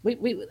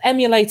 We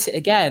emulate it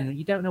again.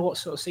 You don't know what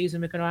sort of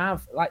season we're going to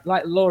have.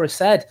 Like Laura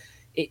said,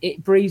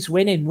 it breeds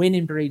winning.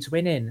 Winning breeds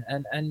winning,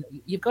 and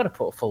you've got to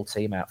put a full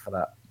team out for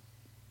that.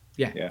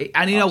 Yeah.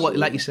 And you know what?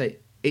 Like you say,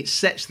 it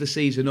sets the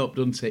season up,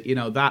 doesn't it? You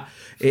know that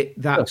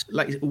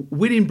like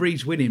winning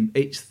breeds winning.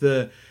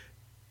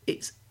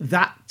 It's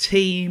that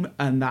team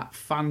and that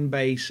fan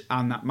base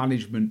and that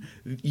management.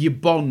 You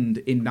bond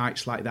in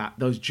nights like that.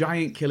 Those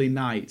giant killing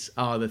nights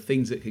are the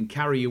things that can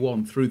carry you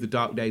on through the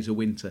dark days of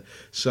winter.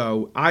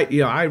 So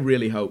I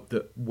really hope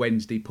that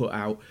Wednesday put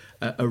out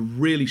a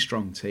really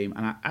strong team,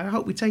 and I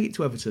hope we take it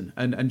to Everton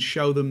and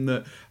show them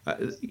that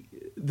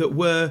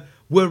we're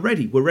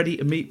ready. We're ready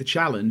to meet the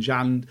challenge,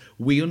 and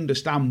we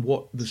understand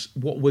what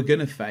we're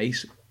going to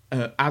face.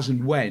 As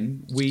and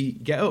when we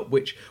get up,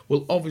 which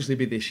will obviously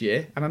be this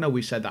year. And I know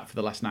we've said that for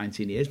the last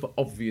 19 years, but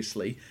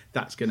obviously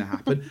that's going to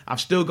happen.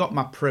 I've still got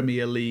my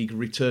Premier League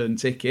return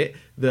ticket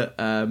that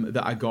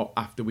I got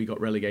after we got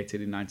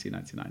relegated in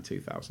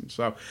 1999-2000.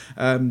 So,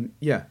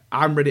 yeah,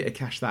 I'm ready to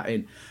cash that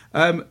in.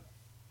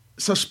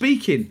 So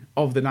speaking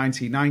of the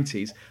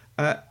 1990s,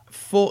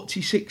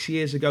 46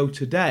 years ago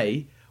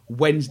today,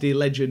 Wednesday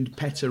legend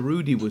Petter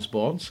Rudy was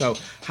born. So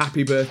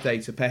happy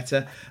birthday to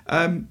Petter.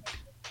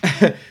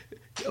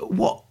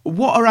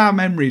 What are our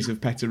memories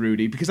of Petter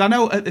Rudy? Because I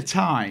know at the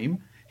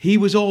time he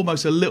was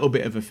almost a little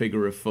bit of a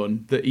figure of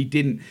fun, that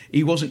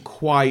he wasn't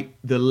quite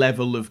the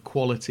level of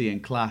quality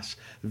and class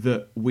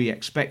that we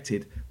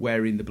expected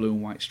wearing the blue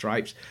and white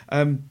stripes.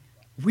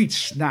 We'd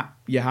snap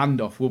your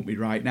hand off, wouldn't we,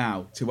 right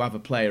now, to have a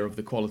player of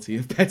the quality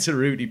of Petter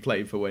Rudy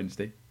playing for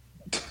Wednesday.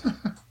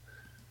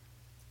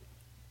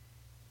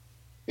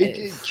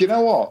 Do you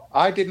know what?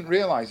 I didn't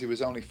realise he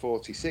was only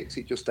 46.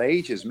 It just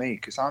ages me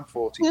because I'm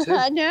 42.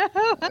 I know.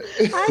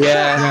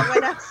 Yeah.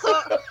 When I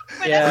saw the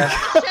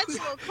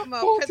schedule come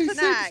up for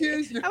tonight,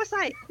 I was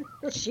like,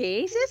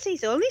 Jesus,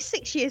 he's only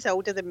 6 years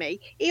older than me.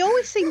 He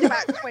always seemed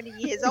about 20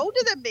 years older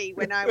than me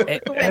when I was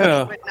in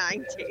the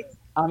 90s.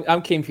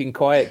 I'm keeping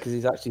quiet because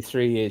he's actually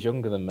 3 years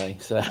younger than me.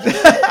 So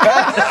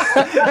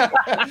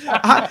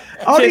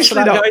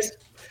honestly, no.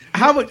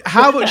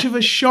 How much of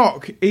a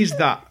shock is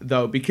that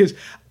though? Because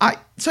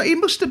so he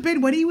must have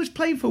been when he was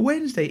playing for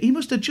Wednesday. He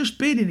must have just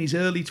been in his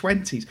early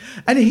 20s,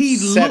 and he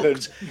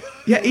looked.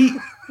 Yeah,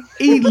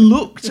 he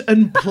looked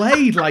and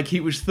played like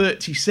he was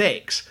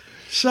 36.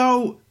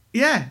 So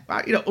yeah,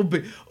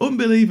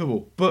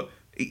 unbelievable. But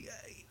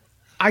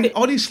I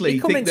honestly he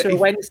come think into that a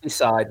Wednesday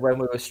side when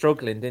we were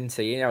struggling, didn't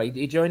he? You know,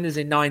 he joined us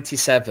in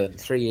 '97.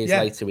 3 years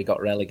later, we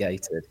got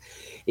relegated.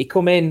 He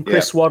come in.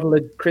 Chris Waddle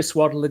had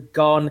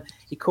gone.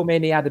 He come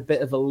in. He had a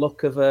bit of a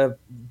look of a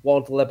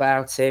Waddle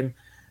about him,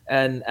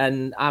 and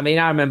I mean,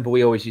 I remember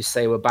we always used to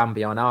say we're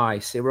Bambi on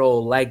ice. They were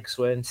all legs,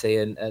 weren't he?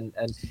 And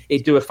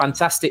he'd do a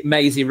fantastic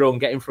mazy run,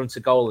 get in front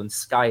of goal, and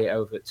sky it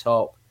over the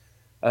top.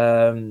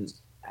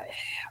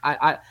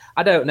 I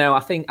don't know. I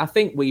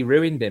think we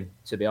ruined him,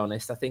 to be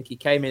honest. I think he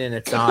came in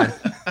a time.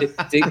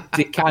 Di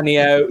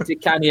Canio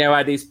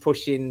had his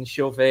pushing,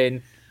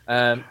 shoving.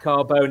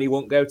 Carboni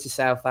won't go to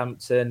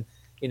Southampton.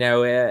 You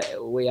know,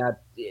 we had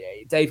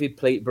David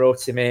Pleat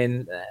brought him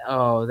in.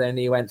 Then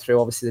he went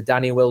through obviously the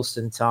Danny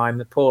Wilson time.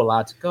 The poor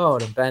lad,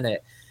 God, and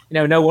Bennett. You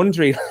know, no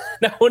wonder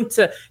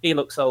he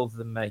looks older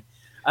than me.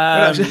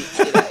 The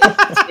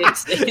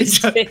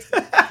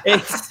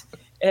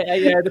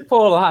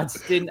poor lad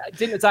didn't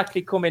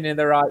exactly come in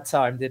the right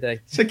time, did he?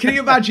 So can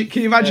you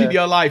imagine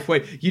your life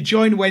where you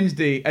join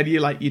Wednesday and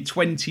you're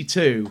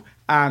 22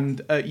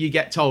 and you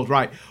get told,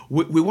 right,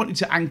 we want you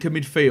to anchor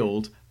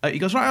midfield. He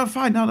goes, right,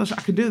 fine, no, I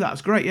can do that.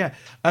 That's great, yeah.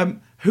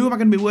 Who am I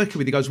going to be working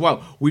with? He goes,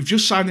 well, we've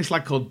just signed this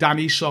lad called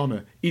Danny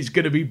Sonner. He's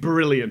going to be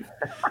brilliant.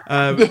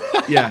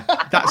 Yeah,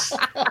 that's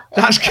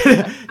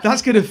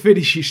going to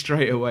finish you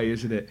straight away,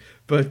 isn't it?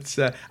 But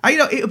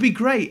it'll be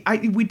great.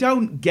 We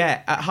don't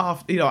get at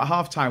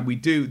half time. We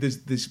do.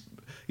 There's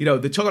they're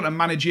talking about a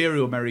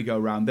managerial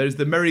merry-go-round. There's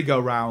the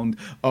merry-go-round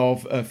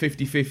of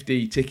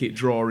 50-50 ticket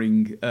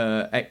drawing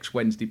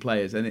ex-Wednesday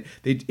players. And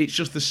it's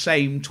just the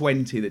same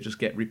 20 that just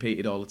get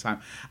repeated all the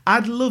time.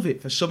 I'd love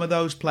it for some of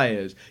those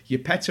players, your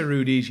Petter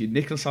Rudis, your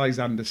Nicholas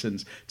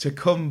Alexandersons, to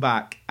come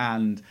back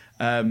and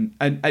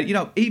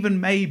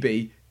even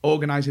maybe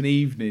organise an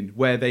evening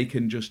where they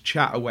can just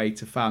chat away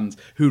to fans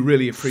who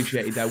really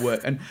appreciated their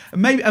work. And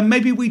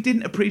maybe we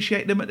didn't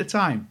appreciate them at the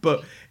time.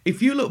 But if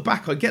you look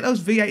back, get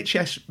those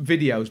VHS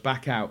videos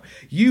back out,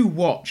 you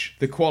watch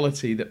the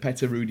quality that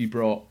Petter Rudy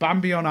brought.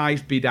 Bambi on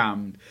ice, be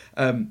damned.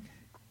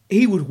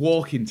 He would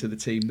walk into the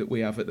team that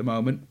we have at the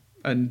moment,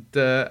 and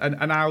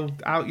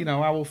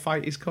I will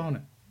fight his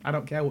corner. I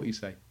don't care what you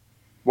say.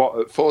 What,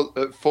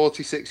 at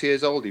 46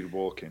 years old he'd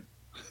walk in?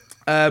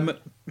 No,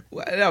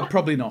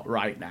 probably not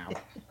right now.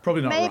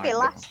 Probably not. Maybe right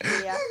last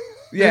year.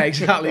 Yeah,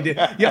 exactly.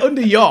 Yeah,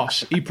 under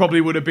Yoss, he probably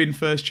would have been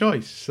first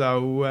choice.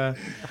 So,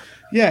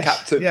 yes,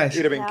 captain. Yes.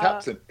 He'd have been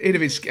captain. He'd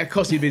have been, of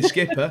course, he'd been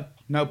skipper.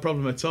 No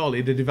problem at all.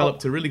 He'd have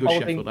developed a really good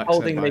Sheffield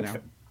accent by now.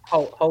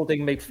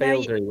 Holding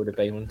midfielder, he would have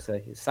been, wouldn't he?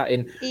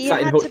 He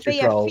had to be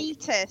a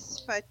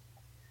fetus for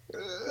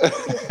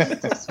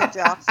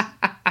Joss.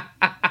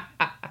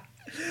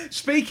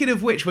 Speaking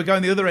of which, we're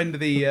going the other end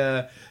of the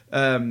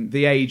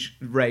age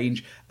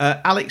range.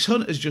 Alex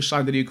Hunt has just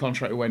signed a new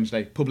contract with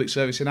Wednesday. Public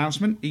service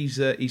announcement.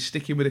 He's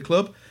sticking with the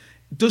club.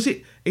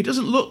 It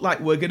doesn't look like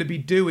we're going to be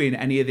doing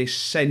any of this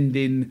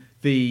sending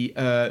the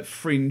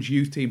fringe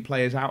youth team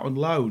players out on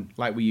loan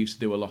like we used to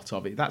do a lot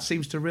of it. That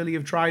seems to really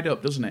have dried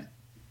up, doesn't it?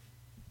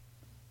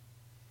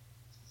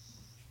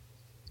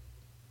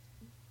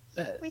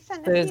 We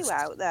sent a few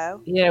out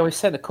though. Yeah, we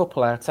sent a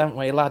couple out, haven't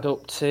we? A lad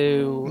up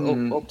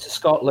to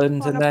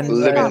Scotland, and then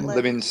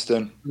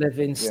Livingston,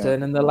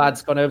 and the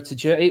lad's gone over to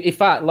Germany. In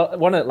fact,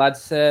 one of the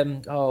lads,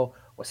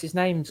 what's his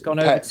name? He's gone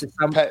over to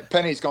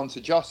Penny's gone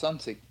to Joss,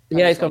 hasn't he?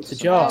 He's gone to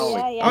Joss.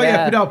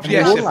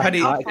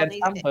 Penny against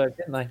Hamburg,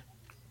 didn't they?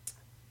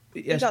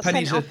 Yes,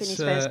 Penny's off in his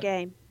first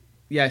game.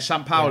 Yeah,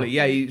 St. Pauli.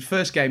 Yeah, his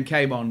first game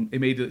came on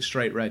immediately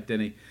straight red,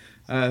 didn't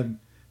he?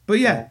 But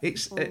yeah,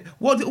 it's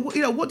what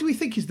do we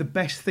think is the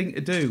best thing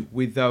to do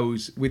with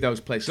those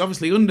players?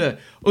 Obviously, under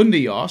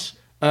Yoss,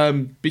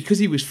 because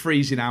he was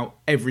freezing out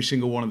every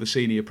single one of the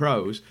senior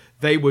pros,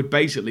 they were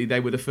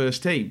the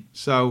first team.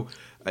 So,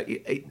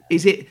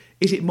 is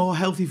it more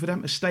healthy for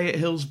them to stay at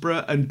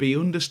Hillsborough and be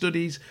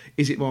understudies?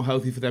 Is it more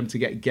healthy for them to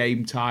get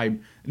game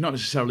time, not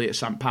necessarily at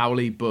St.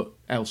 Pauli, but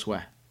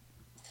elsewhere?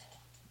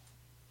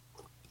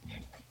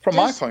 From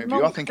my point of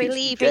view, I think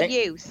believe in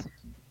youth.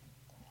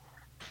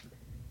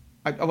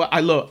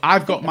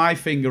 I've got my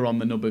finger on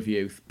the nub of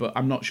youth, but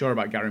I'm not sure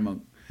about Gary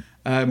Monk.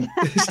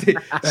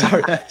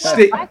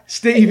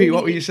 Stevie,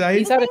 what were you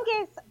saying?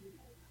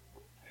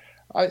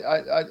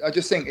 I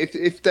just think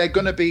if they're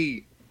going to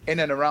be in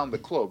and around the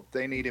club,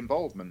 they need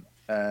involvement.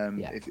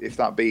 If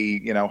that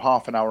be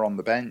half an hour on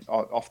the bench,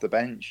 off the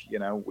bench,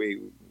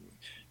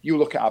 you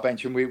look at our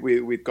bench and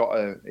we've got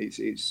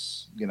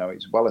it's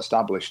well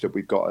established that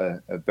we've got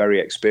a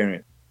very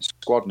experienced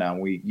squad now.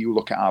 You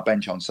look at our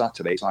bench on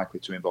Saturday, it's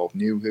likely to involve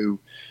Newhu,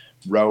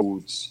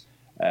 Rhodes,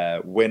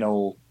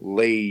 Winnell,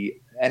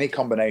 Lee, any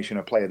combination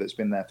of player that's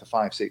been there for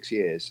 5-6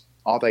 years,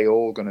 are they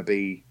all going to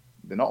be?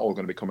 They're not all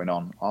going to be coming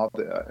on.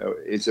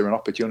 Is there an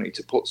opportunity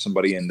to put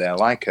somebody in there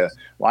like a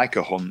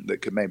Hunt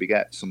that could maybe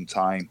get some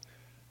time,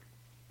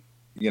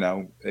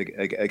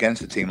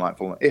 against a team like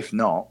Fulham? If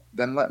not,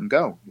 then let them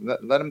go.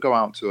 Let them go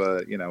out to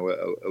a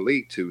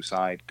League Two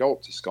side, go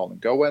up to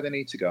Scotland, go where they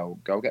need to go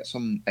get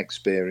some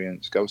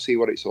experience, go see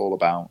what it's all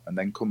about, and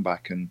then come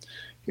back and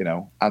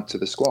add to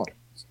the squad.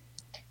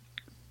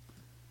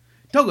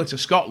 Don't go to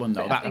Scotland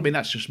though.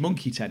 That's just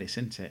monkey tennis,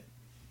 isn't it?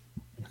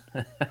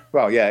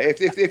 Well, yeah. If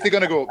they're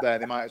going to go up there,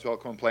 they might as well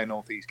come and play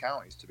North East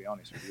Counties. To be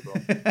honest with you,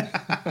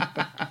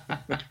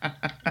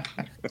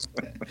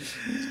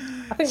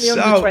 I think the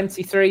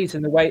under-23s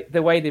and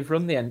the way they've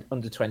run the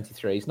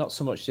under-23s, not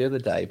so much the other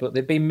day, but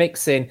they've been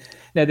mixing.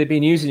 They've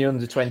been using the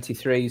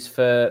under-23s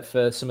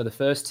for some of the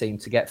first team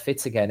to get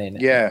fit again in.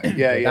 Yeah.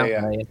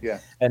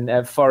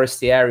 And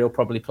Forestieri will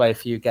probably play a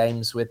few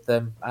games with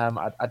them.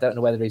 I don't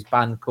know whether his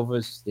band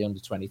covers the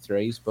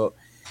under-23s, but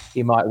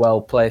he might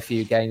well play a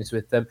few games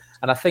with them.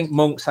 And I think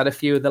Monk's had a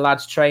few of the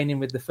lads training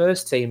with the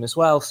first team as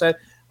well. So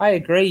I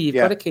agree. You've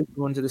got to keep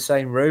them under the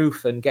same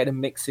roof and get them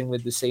mixing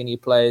with the senior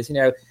players.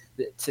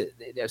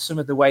 Some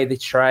of the way they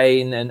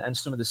train and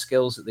some of the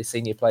skills that the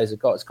senior players have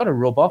got, it's got to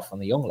rub off on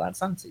the young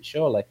lads, hasn't it?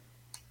 Surely.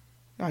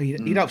 Oh,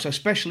 you'd hope so,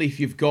 especially if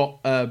you've got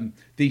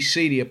these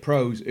senior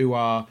pros who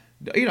are,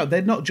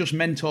 they're not just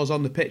mentors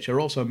on the pitch, they're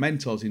also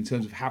mentors in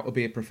terms of how to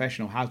be a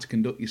professional, how to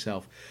conduct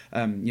yourself,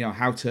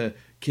 how to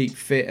keep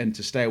fit and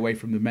to stay away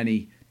from the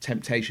many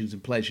temptations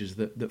and pleasures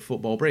that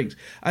football brings.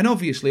 And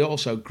obviously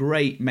also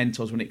great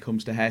mentors when it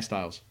comes to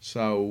hairstyles.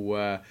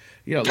 So,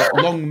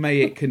 long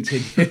may it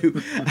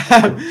continue.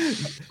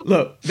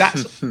 Look,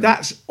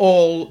 that's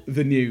all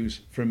the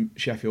news from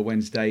Sheffield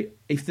Wednesday.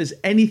 If there's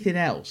anything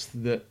else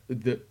that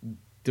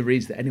there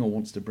is that anyone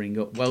wants to bring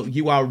up, well,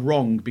 you are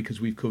wrong because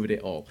we've covered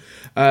it all.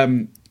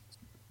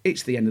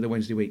 It's the end of the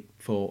Wednesday week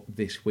for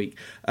this week.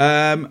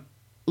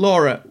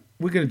 Laura,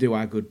 we're going to do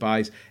our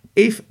goodbyes.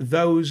 If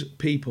those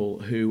people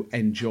who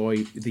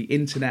enjoy the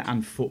internet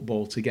and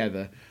football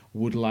together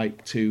would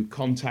like to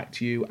contact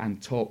you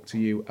and talk to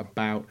you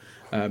about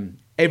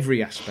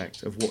every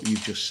aspect of what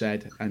you've just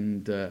said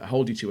and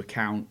hold you to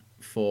account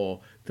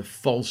for the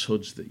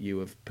falsehoods that you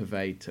have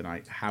purveyed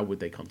tonight, how would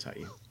they contact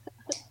you?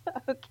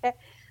 Okay.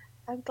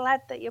 I'm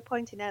glad that you're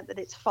pointing out that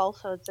it's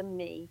falsehoods and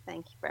me.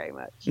 Thank you very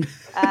much.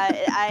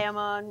 I am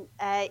on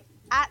at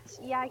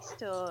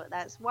Yeister.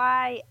 That's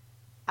YICETOR.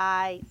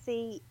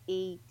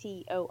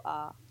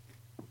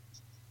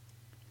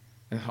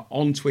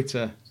 On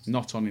Twitter,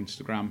 not on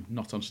Instagram,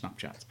 not on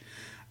Snapchat.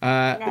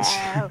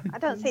 No, I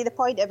don't see the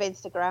point of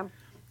Instagram.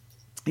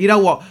 You know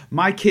what?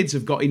 My kids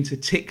have got into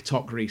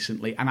TikTok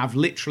recently, and I've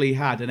literally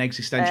had an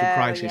existential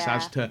crisis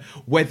as to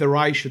whether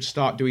I should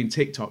start doing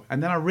TikTok.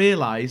 And then I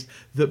realised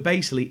that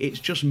basically it's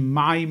just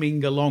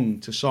miming along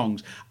to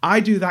songs.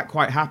 I do that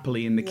quite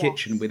happily in the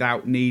kitchen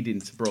without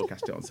needing to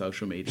broadcast it on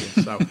social media.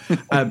 So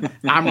I'm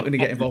not going to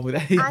get involved with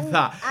any of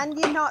that. And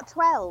you're not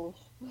 12.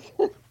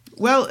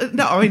 Well,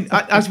 no, I mean,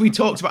 as we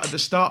talked about at the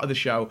start of the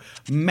show,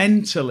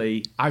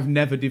 mentally, I've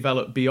never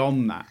developed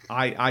beyond that.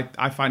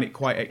 I find it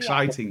quite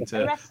exciting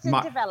to...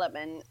 Arrested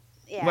Development,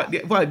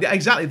 Well,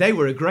 exactly. They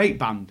were a great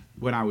band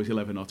when I was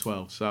 11 or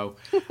 12. So,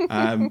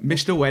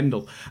 Mr.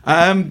 Wendell.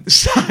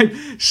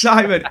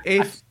 Simon,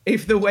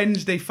 if the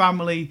Wednesday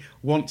family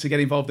want to get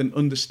involved and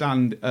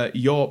understand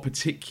your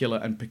particular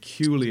and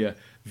peculiar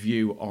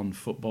view on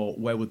football,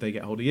 where would they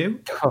get hold of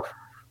you?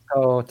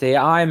 Oh dear,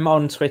 I'm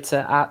on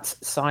Twitter at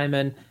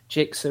Simon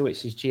Gixer,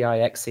 which is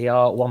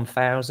GIXER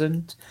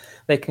 1000.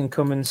 They can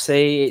come and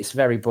see. It's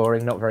very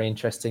boring, not very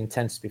interesting.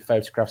 Tends to be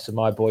photographs of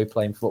my boy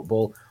playing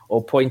football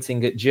or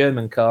pointing at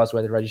German cars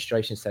where the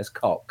registration says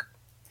cock.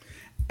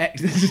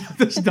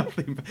 There's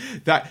nothing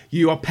that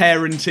you are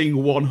parenting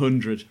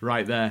 100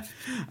 right there.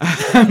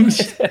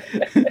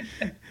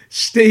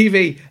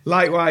 Stevie,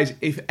 likewise,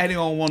 if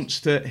anyone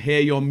wants to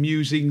hear your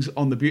musings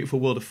on the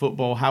beautiful world of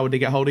football, how would they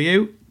get hold of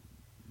you?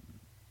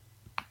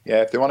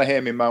 Yeah, if they want to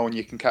hear me moan,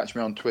 you can catch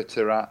me on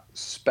Twitter at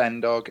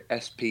Spendog,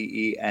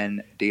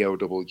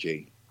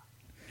 SPENDOG.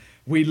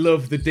 We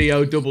love the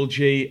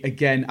DOGG.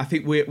 Again, I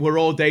think we're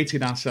all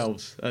dating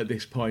ourselves at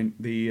this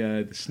point,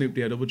 the Snoop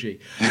DOGG.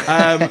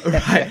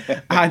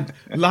 Right. And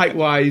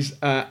likewise,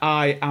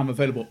 I am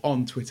available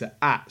on Twitter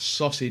at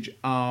Sausage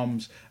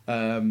Arms.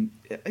 Come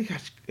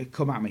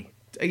at me.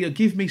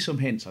 Give me some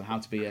hints on how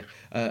to be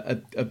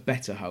a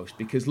better host,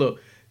 because look,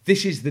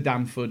 this is the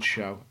Dan Fudge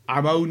Show.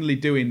 I'm only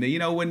doing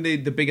when the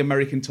big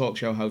American talk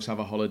show hosts have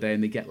a holiday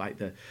and they get like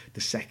the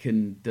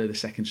second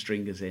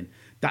stringers in.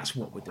 That's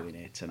what we're doing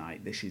here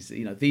tonight. This is,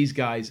 these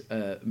guys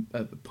are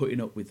putting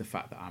up with the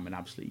fact that I'm an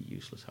absolutely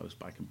useless host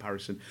by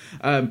comparison.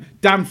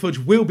 Dan Fudge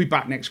will be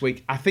back next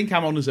week. I think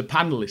I'm on as a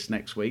panelist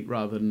next week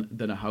rather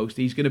than a host.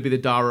 He's going to be the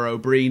Dara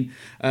O'Brien,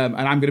 and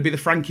I'm going to be the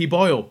Frankie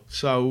Boyle.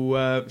 So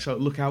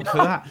look out for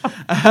that.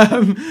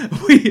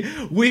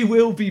 We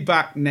will be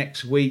back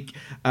next week.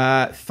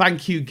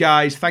 Thank you,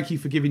 guys. Thank you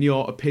for giving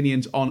your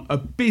opinions on a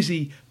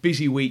busy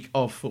busy week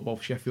of football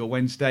for Sheffield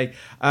Wednesday.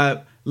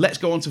 Let's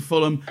go on to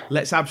Fulham.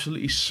 Let's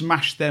absolutely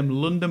smash them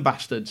London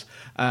bastards,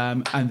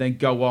 and then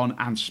go on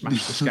and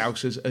smash the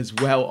Scousers as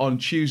well on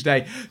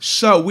Tuesday.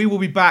 So we will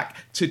be back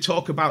to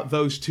talk about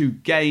those two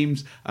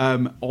games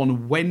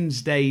on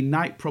Wednesday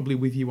night, probably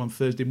with you on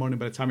Thursday morning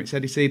by the time it's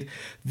edited.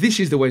 This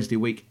is the Wednesday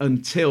week.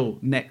 Until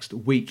next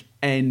week,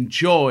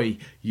 enjoy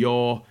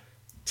your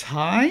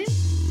time.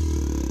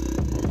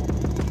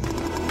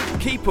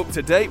 Keep up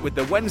to date with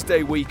the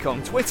Wednesday Week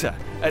on Twitter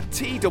at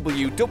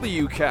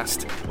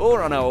TWWcast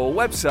or on our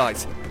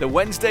website,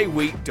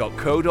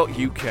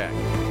 thewednesdayweek.co.uk.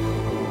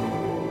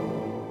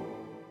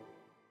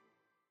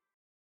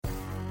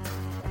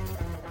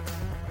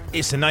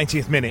 It's the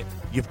 90th minute.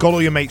 You've got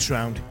all your mates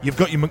round. You've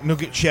got your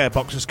McNugget share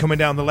boxes coming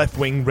down the left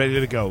wing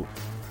ready to go.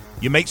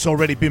 Your mate's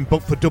already been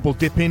booked for double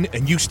dipping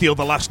and you steal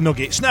the last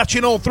nugget,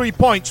 snatching all 3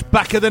 points.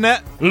 Back of the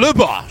net, Le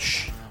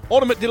Bosch.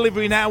 Order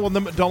McDelivery now on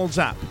the McDonald's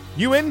app.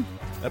 You in?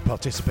 At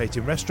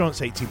participating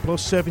restaurants, 18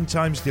 plus, serving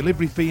times,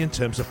 delivery fee and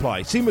terms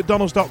apply. See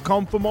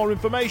mcdonalds.com for more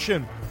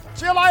information.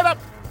 See you later.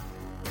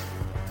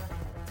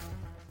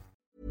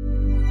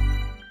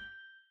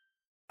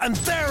 And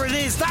there it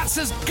is, that's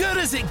as good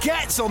as it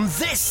gets on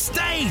this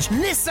stage.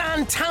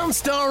 Nissan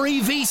Townstar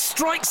EV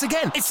strikes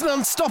again. It's an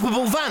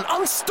unstoppable van,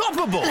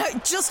 unstoppable.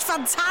 Just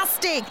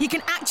fantastic. You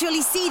can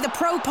actually see the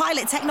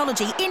ProPilot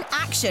technology in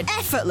action.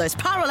 Effortless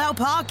parallel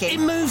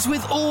parking. It moves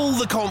with all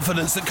the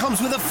confidence that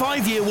comes with a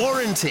 5-year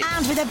warranty.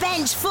 And with a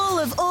bench full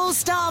of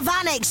all-star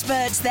van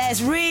experts,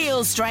 there's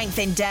real strength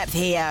in depth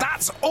here.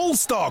 That's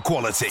all-star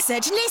quality.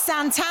 Search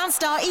Nissan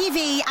Townstar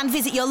EV and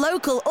visit your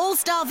local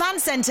all-star van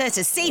centre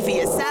to see for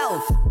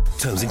yourself.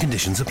 Terms and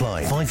conditions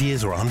apply. 5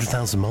 years or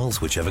 100,000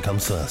 miles, whichever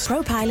comes first.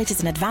 ProPilot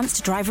is an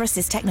advanced driver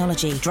assist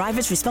technology.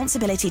 Driver's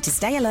responsibility to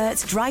stay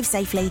alert, drive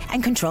safely,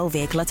 and control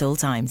vehicle at all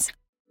times.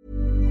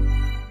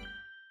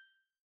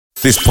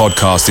 This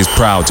podcast is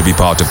proud to be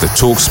part of the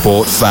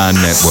TalkSport Fan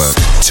Network.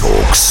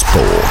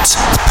 TalkSport.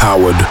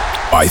 Powered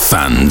by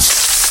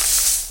fans.